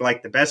trying to make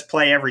like the best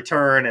play every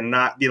turn and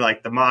not be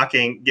like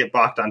the get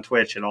balked on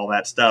Twitch and all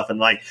that stuff. And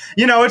like,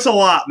 it's a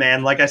lot,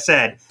 man. Like I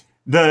said,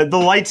 the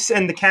lights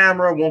and the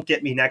camera won't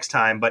get me next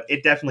time, but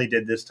it definitely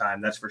did this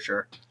time. That's for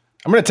sure.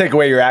 I'm going to take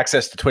away your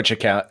access to Twitch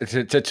account,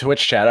 to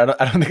Twitch chat. I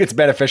don't think it's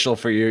beneficial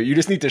for you. You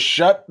just need to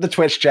shut the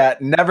Twitch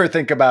chat, never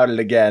think about it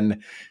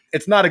again.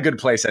 It's not a good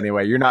place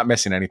anyway. You're not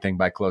missing anything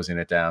by closing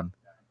it down.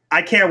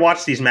 I can't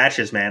watch these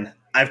matches, man.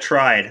 I've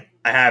tried.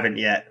 I haven't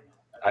yet.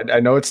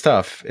 I know it's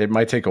tough. It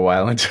might take a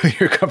while until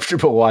you're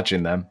comfortable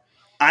watching them.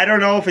 I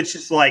don't know if it's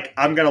just like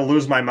I'm going to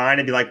lose my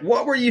mind and be like,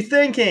 what were you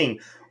thinking?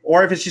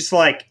 Or if it's just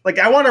like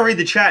I want to read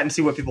the chat and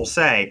see what people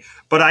say,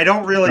 but I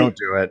don't really. Don't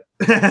do it.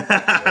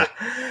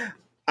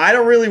 I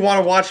don't really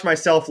want to watch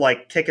myself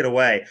like kick it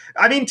away.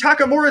 I mean,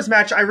 Takamura's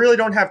match, I really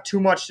don't have too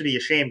much to be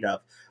ashamed of.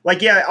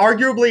 Like, yeah,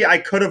 arguably I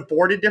could have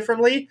boarded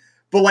differently,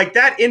 but like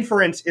that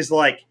inference is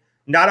like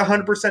not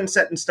 100%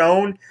 set in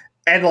stone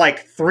and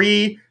like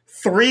three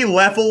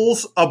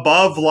levels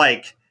above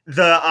like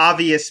the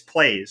obvious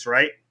plays,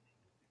 right?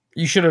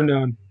 You should have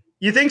known.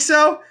 You think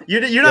so?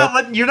 You're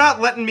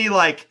not letting me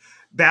like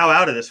bow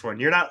out of this one.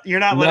 You're not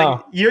letting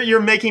you're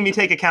making me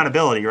take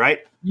accountability, right?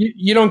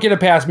 you don't get a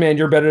pass, man.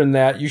 You're better than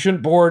that. You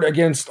shouldn't board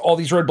against all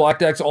these red black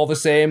decks all the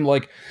same.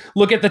 Like,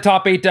 look at the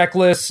top 8 deck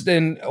list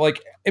and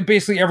like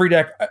basically every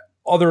deck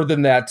other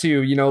than that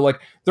too. You know,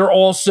 like they're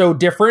all so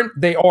different.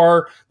 They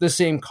are the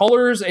same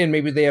colors and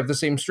maybe they have the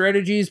same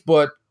strategies,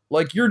 but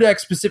like your deck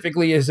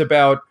specifically is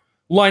about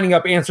lining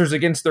up answers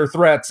against their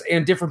threats,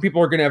 and different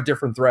people are going to have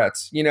different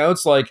threats. You know,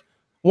 it's like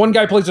one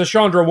guy plays a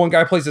Chandra, one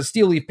guy plays a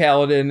Steel Leaf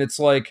Paladin. It's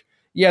like,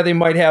 yeah, they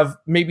might have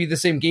maybe the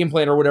same game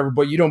plan or whatever,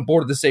 but you don't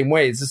board it the same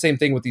way. It's the same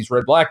thing with these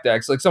red-black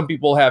decks. Like some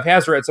people have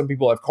Hazoret, some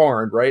people have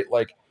Karn, right?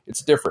 Like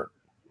it's different.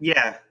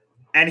 Yeah,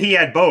 and he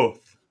had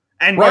both.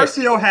 And Right.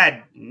 Marcio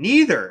had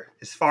neither,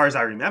 as far as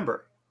I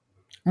remember.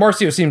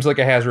 Marcio seems like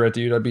a Hazoret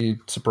dude. I'd be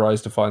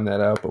surprised to find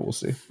that out, but we'll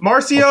see.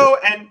 Marcio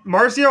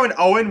and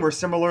Owen were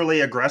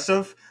similarly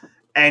aggressive,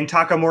 and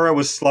Takamura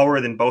was slower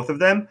than both of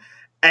them.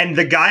 And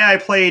the guy I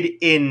played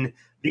in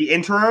the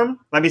interim,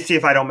 let me see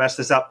if I don't mess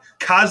this up,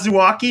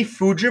 Kazuaki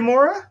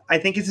Fujimura, I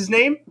think is his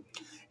name.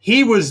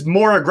 He was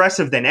more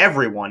aggressive than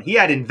everyone. He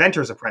had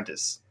Inventor's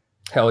Apprentice.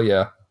 Hell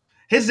yeah.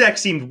 His deck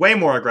seemed way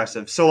more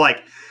aggressive. So,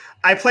 like,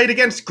 I played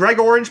against Greg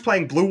Orange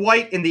playing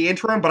blue-white in the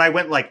interim, but I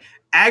went, like,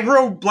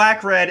 aggro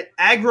black-red,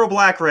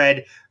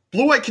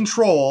 blue-white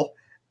control,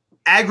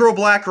 aggro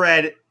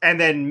black-red, and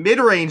then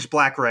mid-range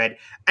black-red.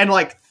 And,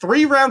 like,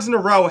 3 rounds in a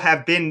row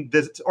have been,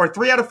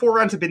 3 out of 4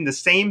 rounds have been the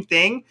same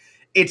thing.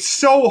 It's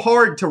so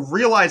hard to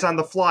realize on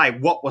the fly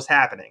what was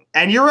happening.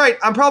 And you're right,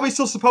 I'm probably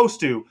still supposed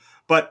to,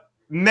 but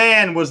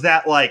man, was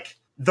that, like,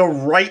 the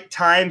right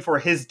time for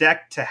his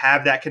deck to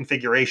have that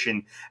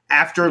configuration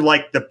after,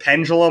 like, the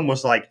pendulum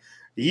was like,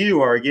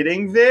 you are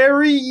getting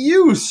very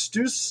used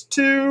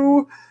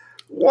to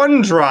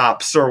one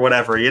drops or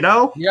whatever, you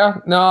know? Yeah,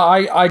 no,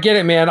 I get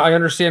it, man. I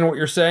understand what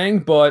you're saying,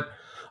 but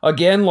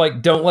again,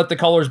 like, don't let the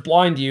colors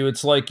blind you.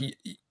 It's like,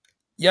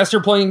 yes,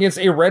 you're playing against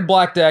a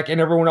red-black deck and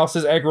everyone else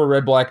is aggro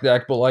red-black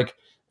deck, but, like,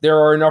 there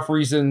are enough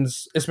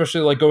reasons,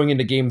 especially, like, going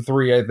into game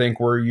 3, I think,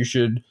 where you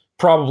should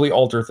probably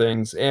alter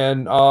things.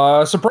 And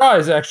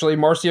surprise, actually,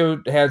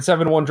 Marcio had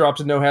 7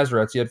 1-drops and no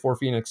Hazarets. He had 4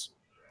 Phoenix.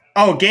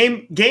 Oh,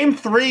 game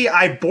 3,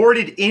 I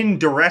boarded in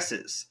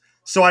duresses.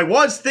 So I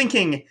was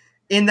thinking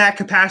in that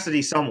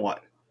capacity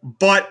somewhat.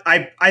 But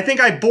I think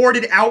I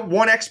boarded out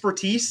 1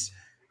 expertise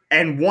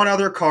and 1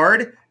 other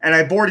card, and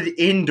I boarded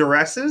in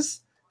duresses.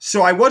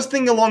 So I was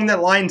thinking along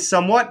that line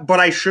somewhat, but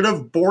I should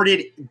have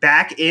boarded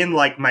back in,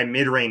 like, my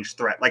mid-range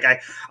threat. Like, I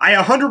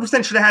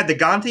 100% should have had the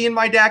Gonti in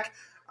my deck.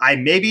 I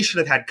maybe should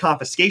have had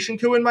Confiscation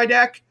Coup in my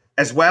deck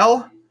as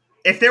well.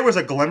 If there was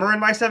a Glimmer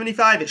in my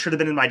 75, it should have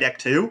been in my deck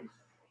too.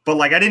 But,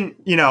 like, I didn't,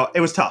 you know,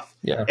 it was tough.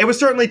 Yeah. It was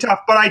certainly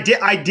tough, but I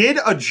did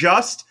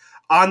adjust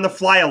on the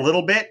fly a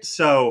little bit,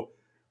 so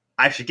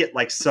I should get,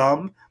 like,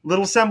 some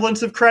little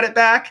semblance of credit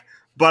back,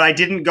 but I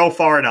didn't go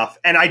far enough.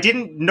 And I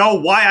didn't know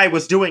why I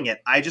was doing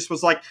it. I just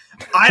was like,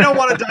 I don't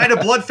want to die to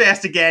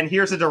Bloodfast again.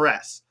 Here's a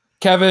duress.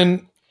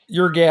 Kevin,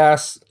 you're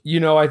gas. You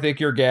know, I think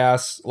you're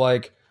gas.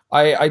 Like,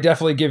 I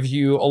definitely give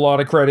you a lot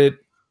of credit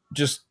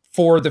just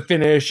for the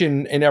finish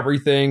and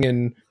everything.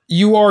 And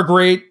you are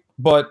great,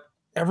 but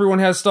everyone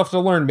has stuff to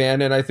learn,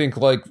 man. And I think,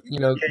 like, you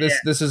know,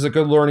 this is a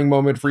good learning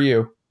moment for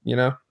you, you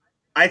know?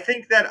 I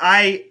think that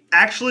I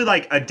actually,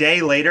 like, a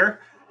day later,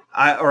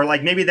 or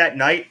like maybe that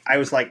night, I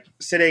was, like,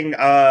 sitting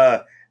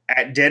at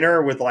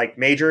dinner with, like,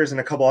 Majors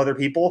and a couple other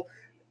people,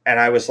 and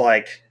I was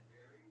like,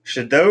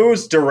 should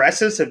those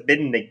duresses have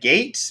been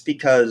negates?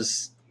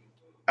 Because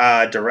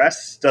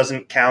duress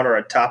doesn't counter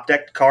a top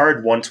deck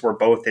card once we're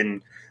both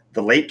in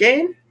the late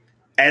game.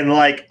 And,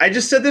 like, I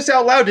just said this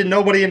out loud to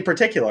nobody in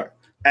particular.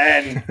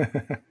 And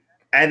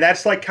and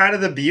that's, like, kind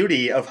of the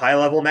beauty of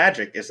high-level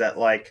Magic, is that,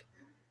 like,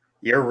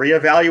 you're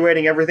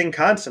reevaluating everything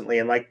constantly.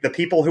 And, like, the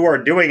people who are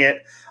doing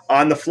it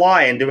on the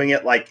fly and doing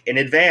it, like, in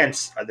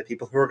advance are the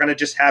people who are going to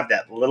just have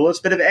that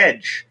littlest bit of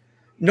edge.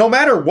 No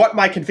matter what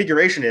my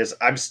configuration is,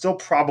 I'm still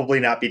probably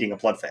not beating a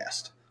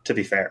Bloodfast, to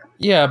be fair.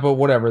 Yeah, but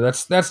whatever.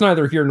 That's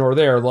neither here nor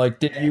there. Like,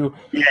 did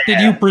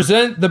you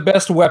present the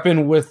best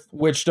weapon with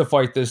which to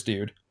fight this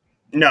dude?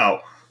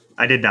 No,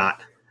 I did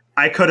not.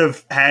 I could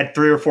have had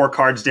 3 or 4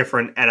 cards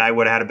different, and I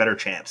would have had a better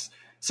chance.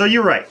 So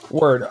you're right.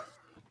 Word.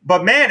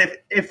 But man,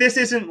 if this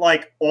isn't,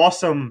 like,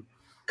 awesome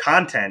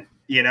content,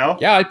 you know?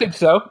 Yeah, I think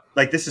so.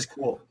 Like, this is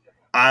cool.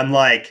 I'm,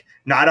 like,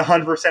 not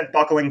 100%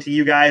 buckling to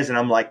you guys, and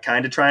I'm, like,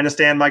 kind of trying to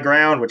stand my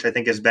ground, which I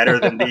think is better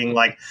than being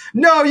like,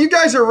 no, you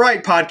guys are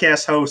right,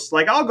 podcast hosts.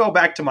 Like, I'll go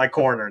back to my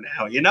corner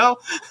now, you know?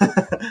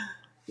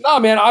 No,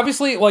 man,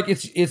 obviously, like,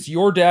 it's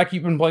your deck.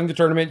 You've been playing the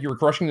tournament. You were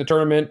crushing the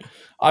tournament.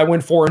 I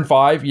went 4 and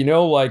 5, you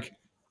know? Like,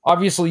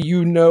 obviously,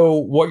 you know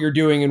what you're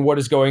doing and what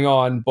is going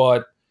on,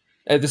 but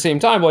at the same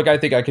time, like, I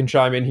think I can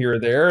chime in here or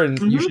there, and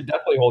you should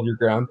definitely hold your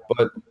ground.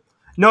 But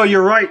no,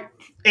 you're right.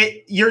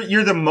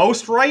 You're the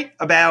most right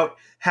about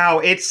how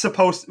it's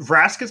supposed.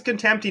 Vraska's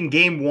Contempt in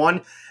game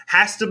 1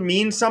 has to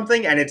mean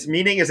something, and its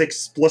meaning is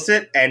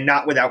explicit and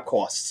not without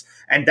costs,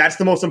 and that's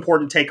the most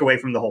important takeaway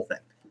from the whole thing.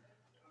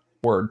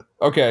 Word.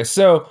 Okay,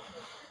 so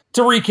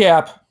to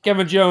recap,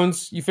 Kevin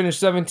Jones, you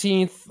finished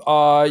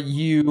 17th.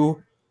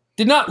 You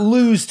did not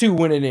lose 2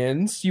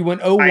 win-and-ins. You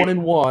went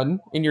 0-1-1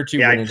 in your 2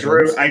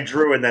 win-and-ins. I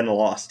drew and then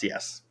lost,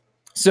 yes.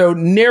 So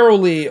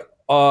narrowly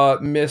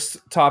missed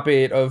top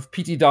 8 of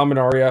PT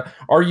Dominaria.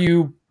 Are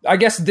you, I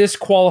guess this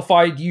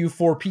qualified you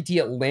for PT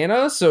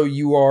Atlanta, so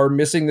you are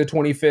missing the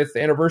 25th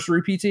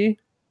anniversary PT?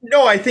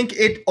 No, I think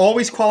it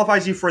always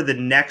qualifies you for the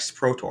next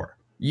Pro Tour.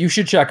 You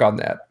should check on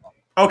that.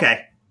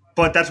 Okay,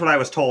 but that's what I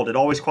was told. It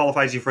always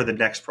qualifies you for the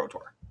next Pro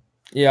Tour.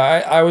 Yeah,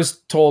 I was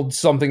told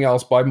something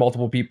else by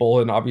multiple people,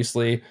 and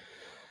obviously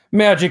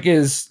Magic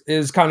is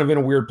kind of in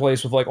a weird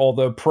place with like all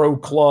the pro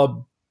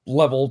club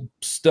level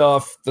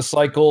stuff, the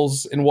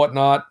cycles and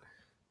whatnot.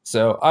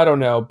 So I don't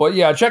know, but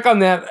yeah, check on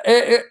that.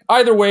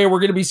 Either way, we're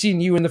going to be seeing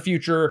you in the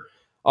future.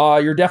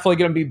 You're definitely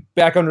going to be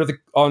back under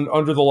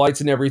the lights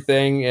and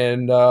everything.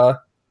 And I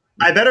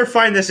better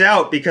find this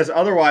out because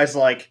otherwise,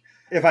 like,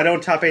 if I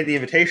don't top 8 the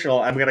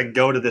Invitational, I'm going to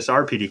go to this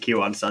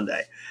RPDQ on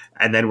Sunday,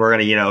 and then we're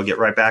going to get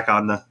right back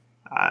on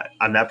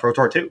that Pro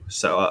Tour too.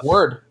 So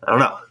word, I don't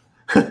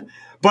know,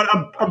 but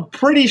I'm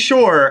pretty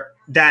sure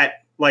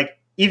that like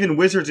even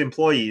Wizards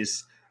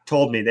employees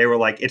told me they were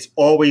like it's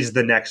always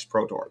the next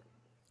Pro Tour.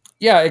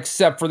 Yeah,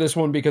 except for this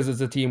one because it's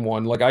a team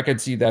one. Like I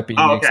could see that being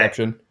the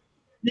exception.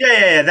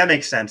 Yeah, that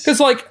makes sense. Because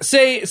like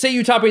say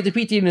you top 8 the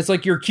PT and it's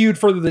like you're queued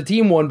for the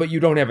team one, but you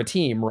don't have a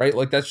team, right?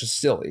 Like that's just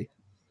silly.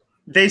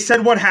 They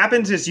said what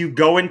happens is you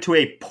go into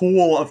a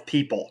pool of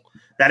people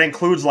that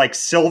includes like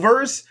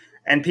silvers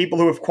and people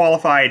who have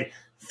qualified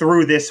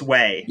through this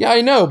way. Yeah, I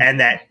know. And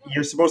that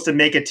you're supposed to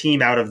make a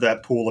team out of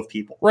that pool of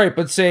people. Right,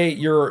 but say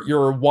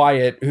you're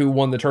Wyatt who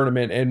won the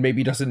tournament and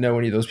maybe doesn't know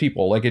any of those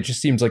people. Like it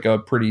just seems like a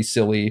pretty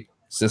silly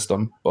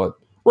system. But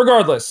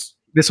regardless.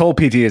 This whole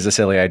PT is a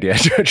silly idea.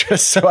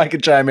 Just so I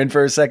could chime in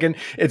for a second.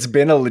 It's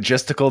been a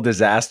logistical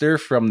disaster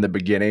from the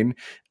beginning.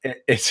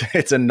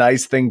 It's a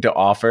nice thing to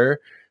offer,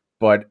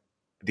 but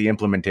the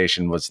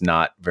implementation was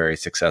not very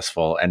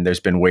successful. And there's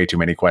been way too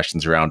many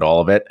questions around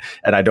all of it.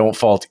 And I don't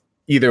fault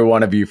either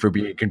one of you for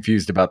being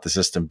confused about the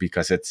system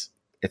because it's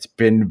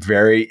been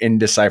very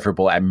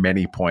indecipherable at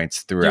many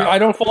points throughout. Dude,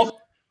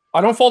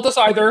 I don't fault us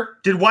either.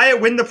 Did Wyatt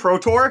win the Pro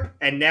Tour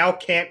and now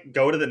can't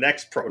go to the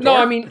next Pro Tour? No,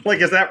 I mean, like,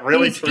 is that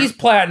really true? True? He's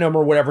platinum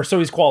or whatever, so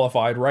he's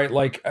qualified, right?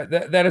 Like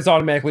that is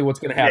automatically what's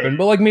going to happen. Yeah.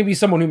 But like maybe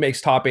someone who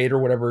makes top 8 or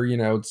whatever,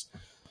 it's.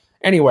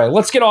 Anyway,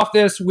 let's get off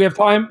this. We have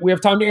time. We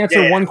have time to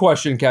answer one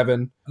question,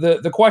 Kevin.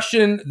 The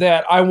question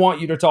that I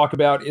want you to talk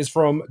about is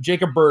from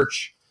Jacob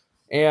Birch,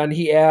 and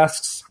he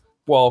asks,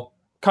 well,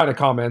 kind of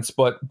comments,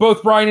 but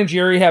both Brian and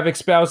Jerry have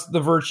espoused the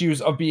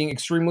virtues of being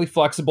extremely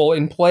flexible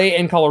in play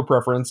and color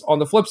preference. On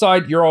the flip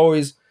side, you're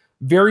always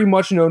very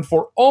much known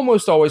for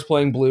almost always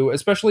playing blue,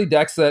 especially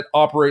decks that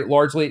operate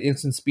largely at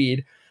instant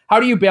speed.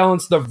 How do you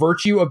balance the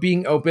virtue of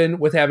being open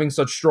with having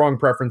such strong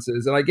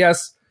preferences? And I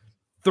guess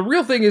the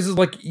real thing is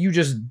like you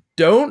just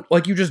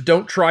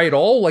don't try at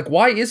all. Like,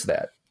 why is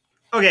that?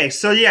 Okay,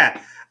 so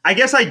yeah, I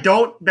guess I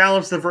don't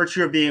balance the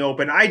virtue of being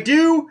open. I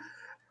do.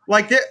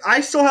 Like,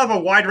 I still have a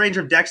wide range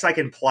of decks I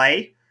can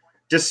play,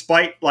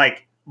 despite,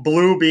 like,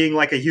 blue being,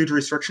 like, a huge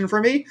restriction for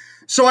me.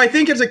 So I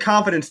think it's a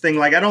confidence thing.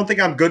 Like, I don't think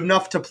I'm good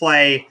enough to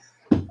play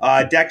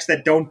decks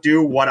that don't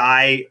do what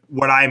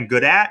I'm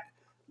good at,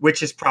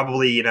 which is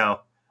probably,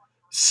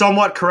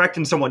 somewhat correct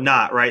and somewhat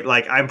not, right?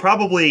 Like, I'm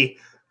probably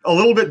a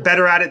little bit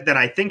better at it than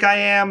I think I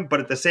am,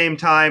 but at the same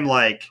time,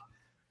 like,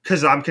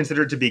 because I'm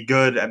considered to be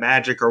good at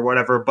Magic or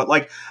whatever, but,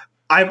 like,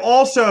 I'm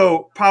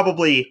also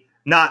probably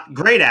not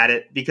great at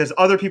it because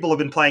other people have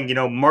been playing,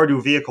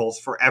 Mardu vehicles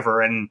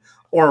forever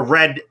or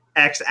Red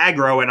X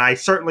aggro, and I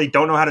certainly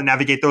don't know how to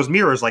navigate those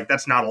mirrors. Like,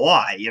 that's not a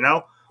lie,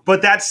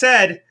 But that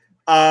said,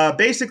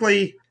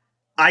 basically,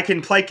 I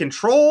can play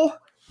control.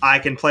 I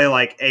can play,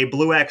 like, a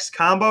Blue X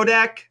combo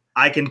deck.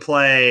 I can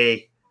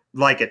play,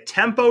 like, a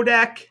tempo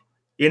deck.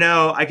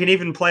 I can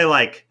even play,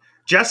 like,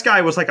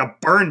 Jeskai was, like, a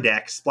burn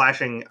deck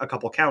splashing a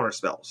couple counter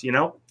spells,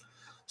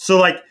 So,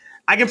 like,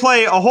 I can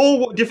play a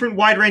whole different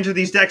wide range of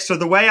these decks. So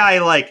the way I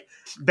like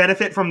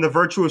benefit from the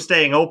virtue of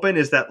staying open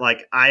is that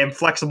like I am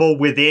flexible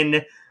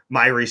within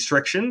my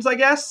restrictions, I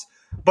guess.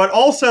 But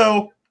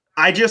also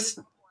I just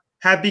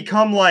have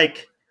become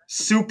like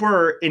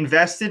super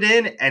invested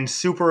in and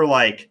super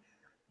like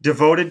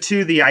devoted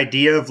to the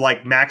idea of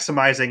like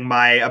maximizing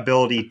my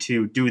ability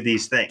to do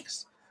these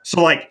things.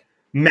 So like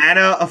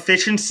mana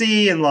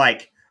efficiency and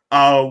like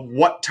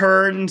what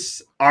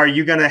turns are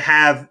you going to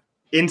have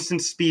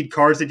instant speed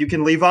cards that you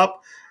can leave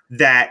up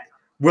that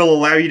will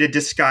allow you to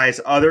disguise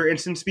other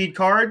instant speed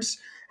cards.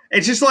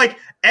 It's just like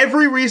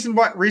every reason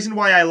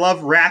why I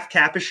love Wrath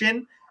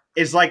Capuchin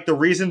is like the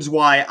reasons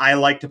why I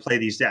like to play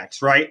these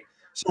decks, right?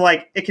 So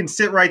like it can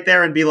sit right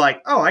there and be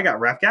like, oh, I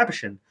got Wrath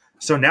Capuchin.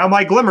 So now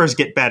my glimmers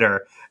get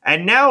better.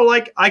 And now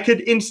like I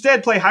could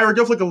instead play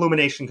Hieroglyphic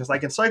Illumination because I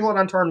can cycle it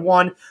on turn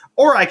 1,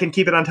 or I can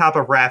keep it on top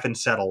of Wrath and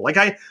Settle. Like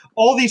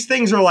all these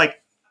things are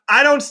like,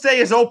 I don't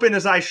stay as open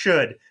as I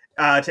should.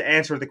 To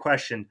answer the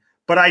question,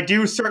 but I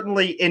do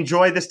certainly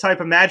enjoy this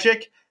type of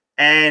Magic,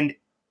 and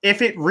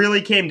if it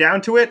really came down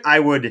to it, I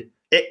would.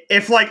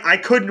 If like I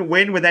couldn't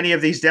win with any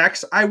of these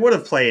decks, I would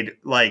have played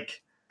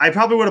like I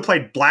probably would have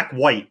played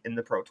black-white in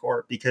the Pro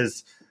Tour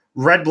because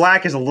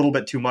red-black is a little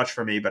bit too much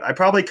for me, but I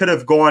probably could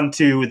have gone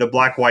to the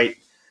black-white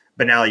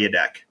Benalia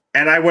deck.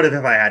 And I would have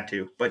if I had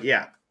to, but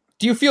yeah.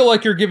 Do you feel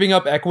like you're giving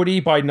up equity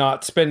by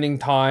not spending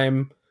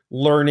time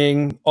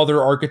learning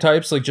other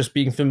archetypes, like just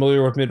being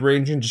familiar with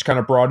mid-range and just kind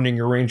of broadening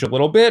your range a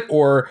little bit?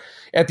 Or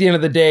at the end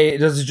of the day,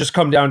 does it just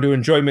come down to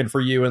enjoyment for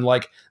you and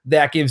like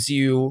that gives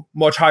you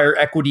much higher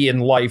equity in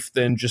life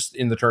than just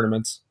in the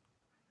tournaments?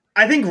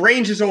 I think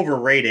range is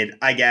overrated,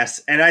 I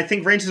guess. And I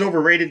think range is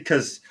overrated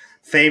because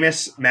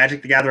famous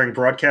Magic the Gathering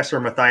broadcaster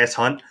Matthias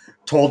Hunt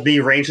told me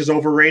range is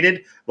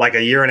overrated like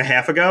a year and a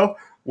half ago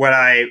when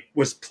I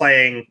was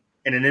playing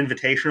in an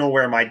invitational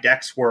where my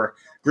decks were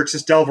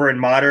Grixis Delver in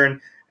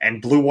Modern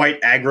and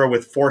blue-white aggro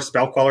with 4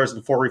 Spell Quellers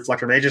and 4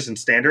 Reflector Mages in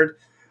Standard.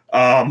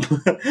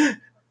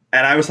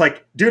 And I was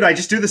like, dude, I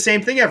just do the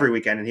same thing every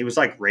weekend. And he was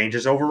like, range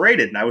is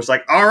overrated. And I was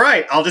like, all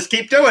right, I'll just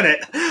keep doing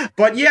it.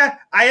 But yeah,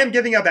 I am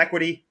giving up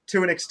equity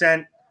to an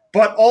extent.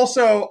 But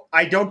also,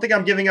 I don't think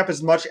I'm giving up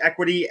as much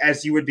equity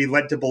as you would be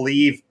led to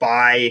believe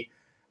by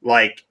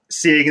like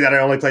seeing that I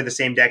only play the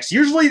same decks.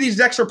 Usually these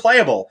decks are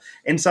playable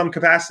in some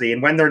capacity.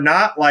 And when they're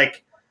not,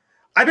 like,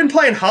 I've been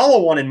playing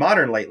Hollow One in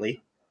Modern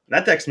lately.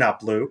 That deck's not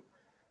blue.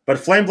 But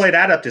Flameblade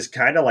Adept is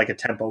kind of like a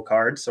tempo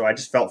card, so I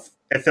just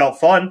felt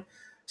fun.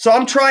 So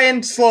I'm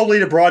trying slowly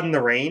to broaden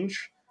the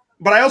range.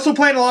 But I also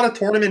play in a lot of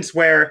tournaments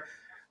where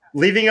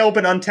leaving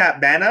open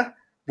untapped mana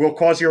will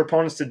cause your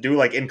opponents to do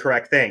like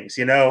incorrect things.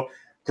 You know,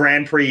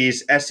 Grand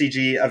Prix,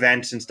 SCG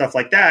events, and stuff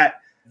like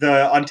that.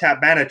 The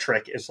untapped mana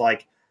trick is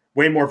like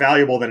way more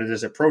valuable than it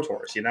is at Pro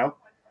Tours, you know?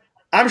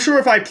 I'm sure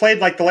if I played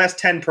like the last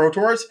 10 Pro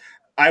Tours,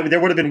 there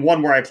would have been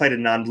one where I played a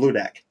non-blue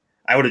deck.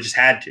 I would have just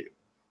had to.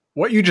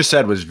 What you just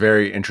said was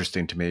very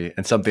interesting to me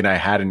and something I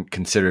hadn't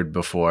considered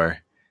before.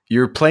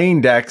 You're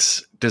playing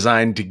decks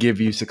designed to give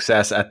you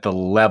success at the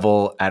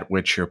level at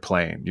which you're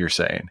playing, you're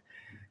saying.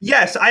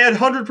 Yes, I had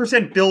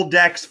 100% build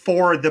decks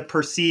for the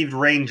perceived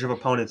range of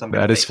opponents I'm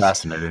going to face. That is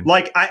fascinating.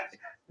 Like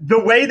the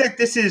way that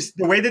this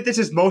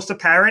is most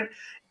apparent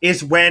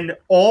is when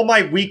all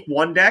my week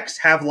 1 decks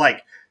have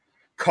like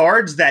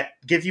cards that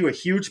give you a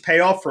huge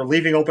payoff for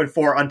leaving open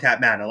 4 untapped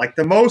mana. Like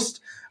the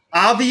most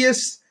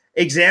obvious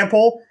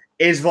example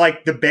is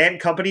like the Bant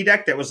Company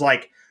deck that was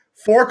like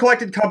 4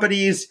 collected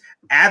companies,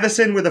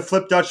 Avacyn with a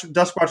flip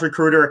Duskwatch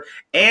Recruiter,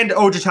 and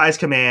Ojutai's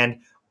Command,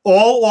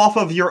 all off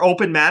of your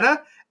open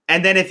mana.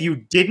 And then if you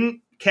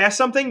didn't cast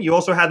something, you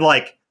also had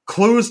like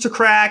clues to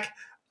crack,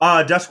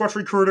 Duskwatch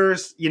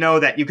Recruiters, you know,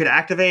 that you could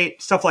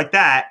activate, stuff like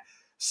that.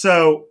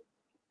 So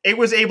it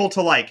was able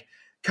to like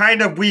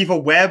kind of weave a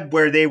web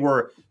where they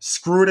were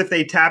screwed if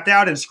they tapped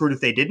out and screwed if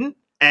they didn't.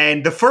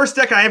 And the first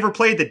deck I ever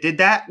played that did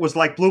that was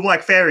like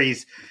Blue-Black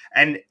Fairies.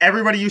 And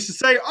everybody used to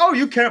say, oh,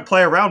 you can't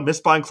play around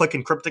Mistbind, Click,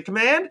 and Cryptic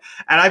Command.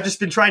 And I've just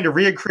been trying to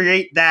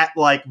recreate that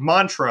like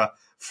mantra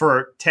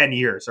for 10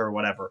 years or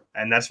whatever.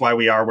 And that's why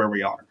we are where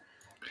we are.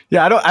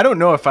 Yeah, I don't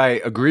know if I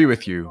agree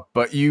with you,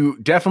 but you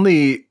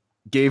definitely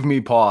gave me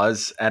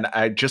pause, and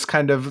I just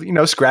kind of, you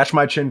know, scratched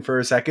my chin for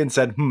a second,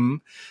 said,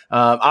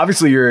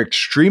 obviously you're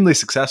extremely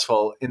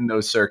successful in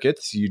those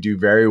circuits. You do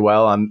very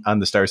well on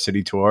the Star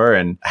City Tour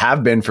and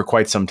have been for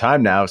quite some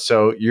time now.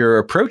 So your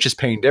approach is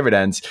paying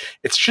dividends.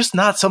 It's just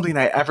not something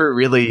I ever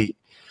really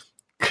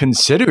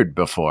considered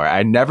before.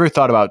 I never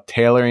thought about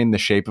tailoring the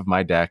shape of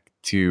my deck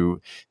to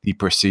the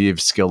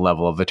perceived skill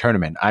level of the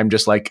tournament. I'm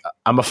just like,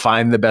 I'm a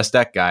find the best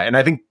deck guy. And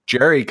I think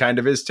Jerry kind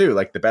of is too.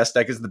 Like the best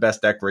deck is the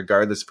best deck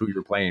regardless of who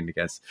you're playing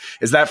against.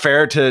 Is that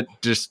fair to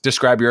just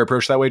describe your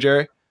approach that way,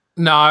 Jerry?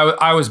 No,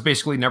 I was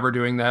basically never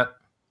doing that.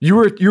 You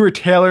were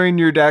tailoring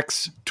your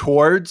decks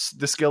towards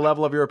the skill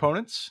level of your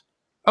opponents?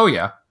 Oh,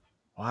 yeah.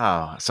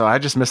 Wow. So I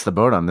just missed the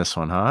boat on this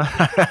one, huh?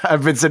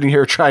 I've been sitting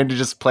here trying to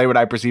just play what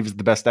I perceive as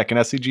the best deck in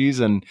SCGs,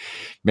 and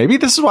maybe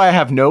this is why I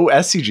have no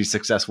SCG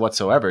success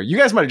whatsoever. You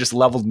guys might have just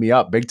leveled me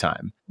up big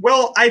time.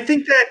 Well, I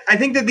think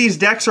that these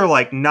decks are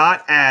like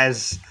not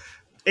as...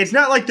 It's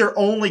not like they're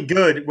only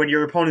good when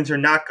your opponents are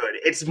not good.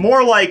 It's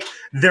more like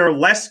they're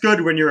less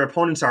good when your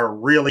opponents are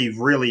really,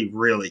 really,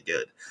 really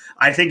good.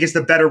 I think is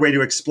the better way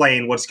to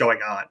explain what's going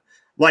on.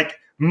 Like,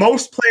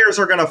 most players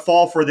are going to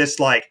fall for this,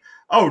 like,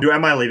 oh,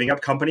 am I leaving up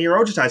company or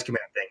Ojutai's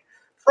Command thing?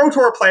 Pro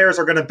Tour players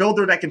are going to build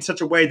their deck in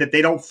such a way that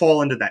they don't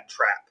fall into that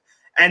trap.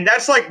 And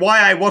that's like why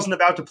I wasn't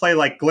about to play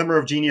like Glimmer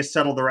of Genius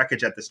Settle the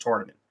Wreckage at this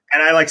tournament.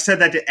 And I like said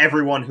that to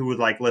everyone who would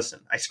like listen.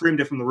 I screamed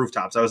it from the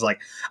rooftops. I was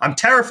like, I'm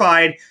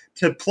terrified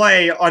to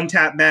play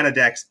untapped mana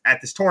decks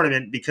at this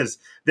tournament because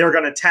they're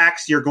going to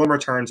tax your Glimmer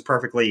turns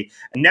perfectly.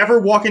 And never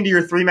walk into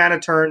your 3 mana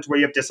turns where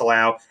you have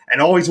Disallow,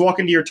 and always walk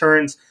into your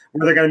turns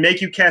where they're going to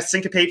make you cast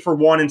Syncopate for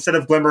 1 instead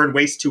of Glimmer and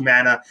waste 2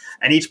 mana.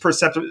 And each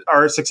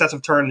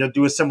successive turn they'll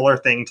do a similar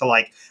thing to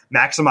like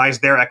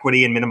maximize their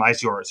equity and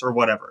minimize yours or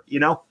whatever, you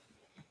know?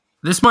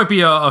 This might be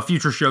a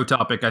future show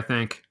topic, I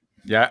think.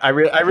 Yeah, I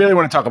really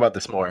want to talk about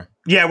this more.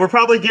 Yeah, we're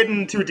probably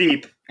getting too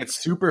deep. It's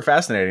super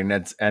fascinating.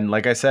 And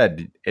like I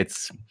said,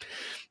 it's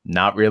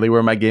not really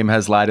where my game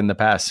has lied in the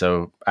past.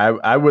 So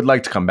I would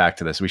like to come back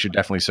to this. We should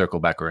definitely circle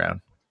back around.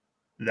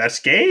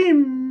 That's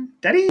game.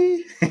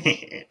 Daddy.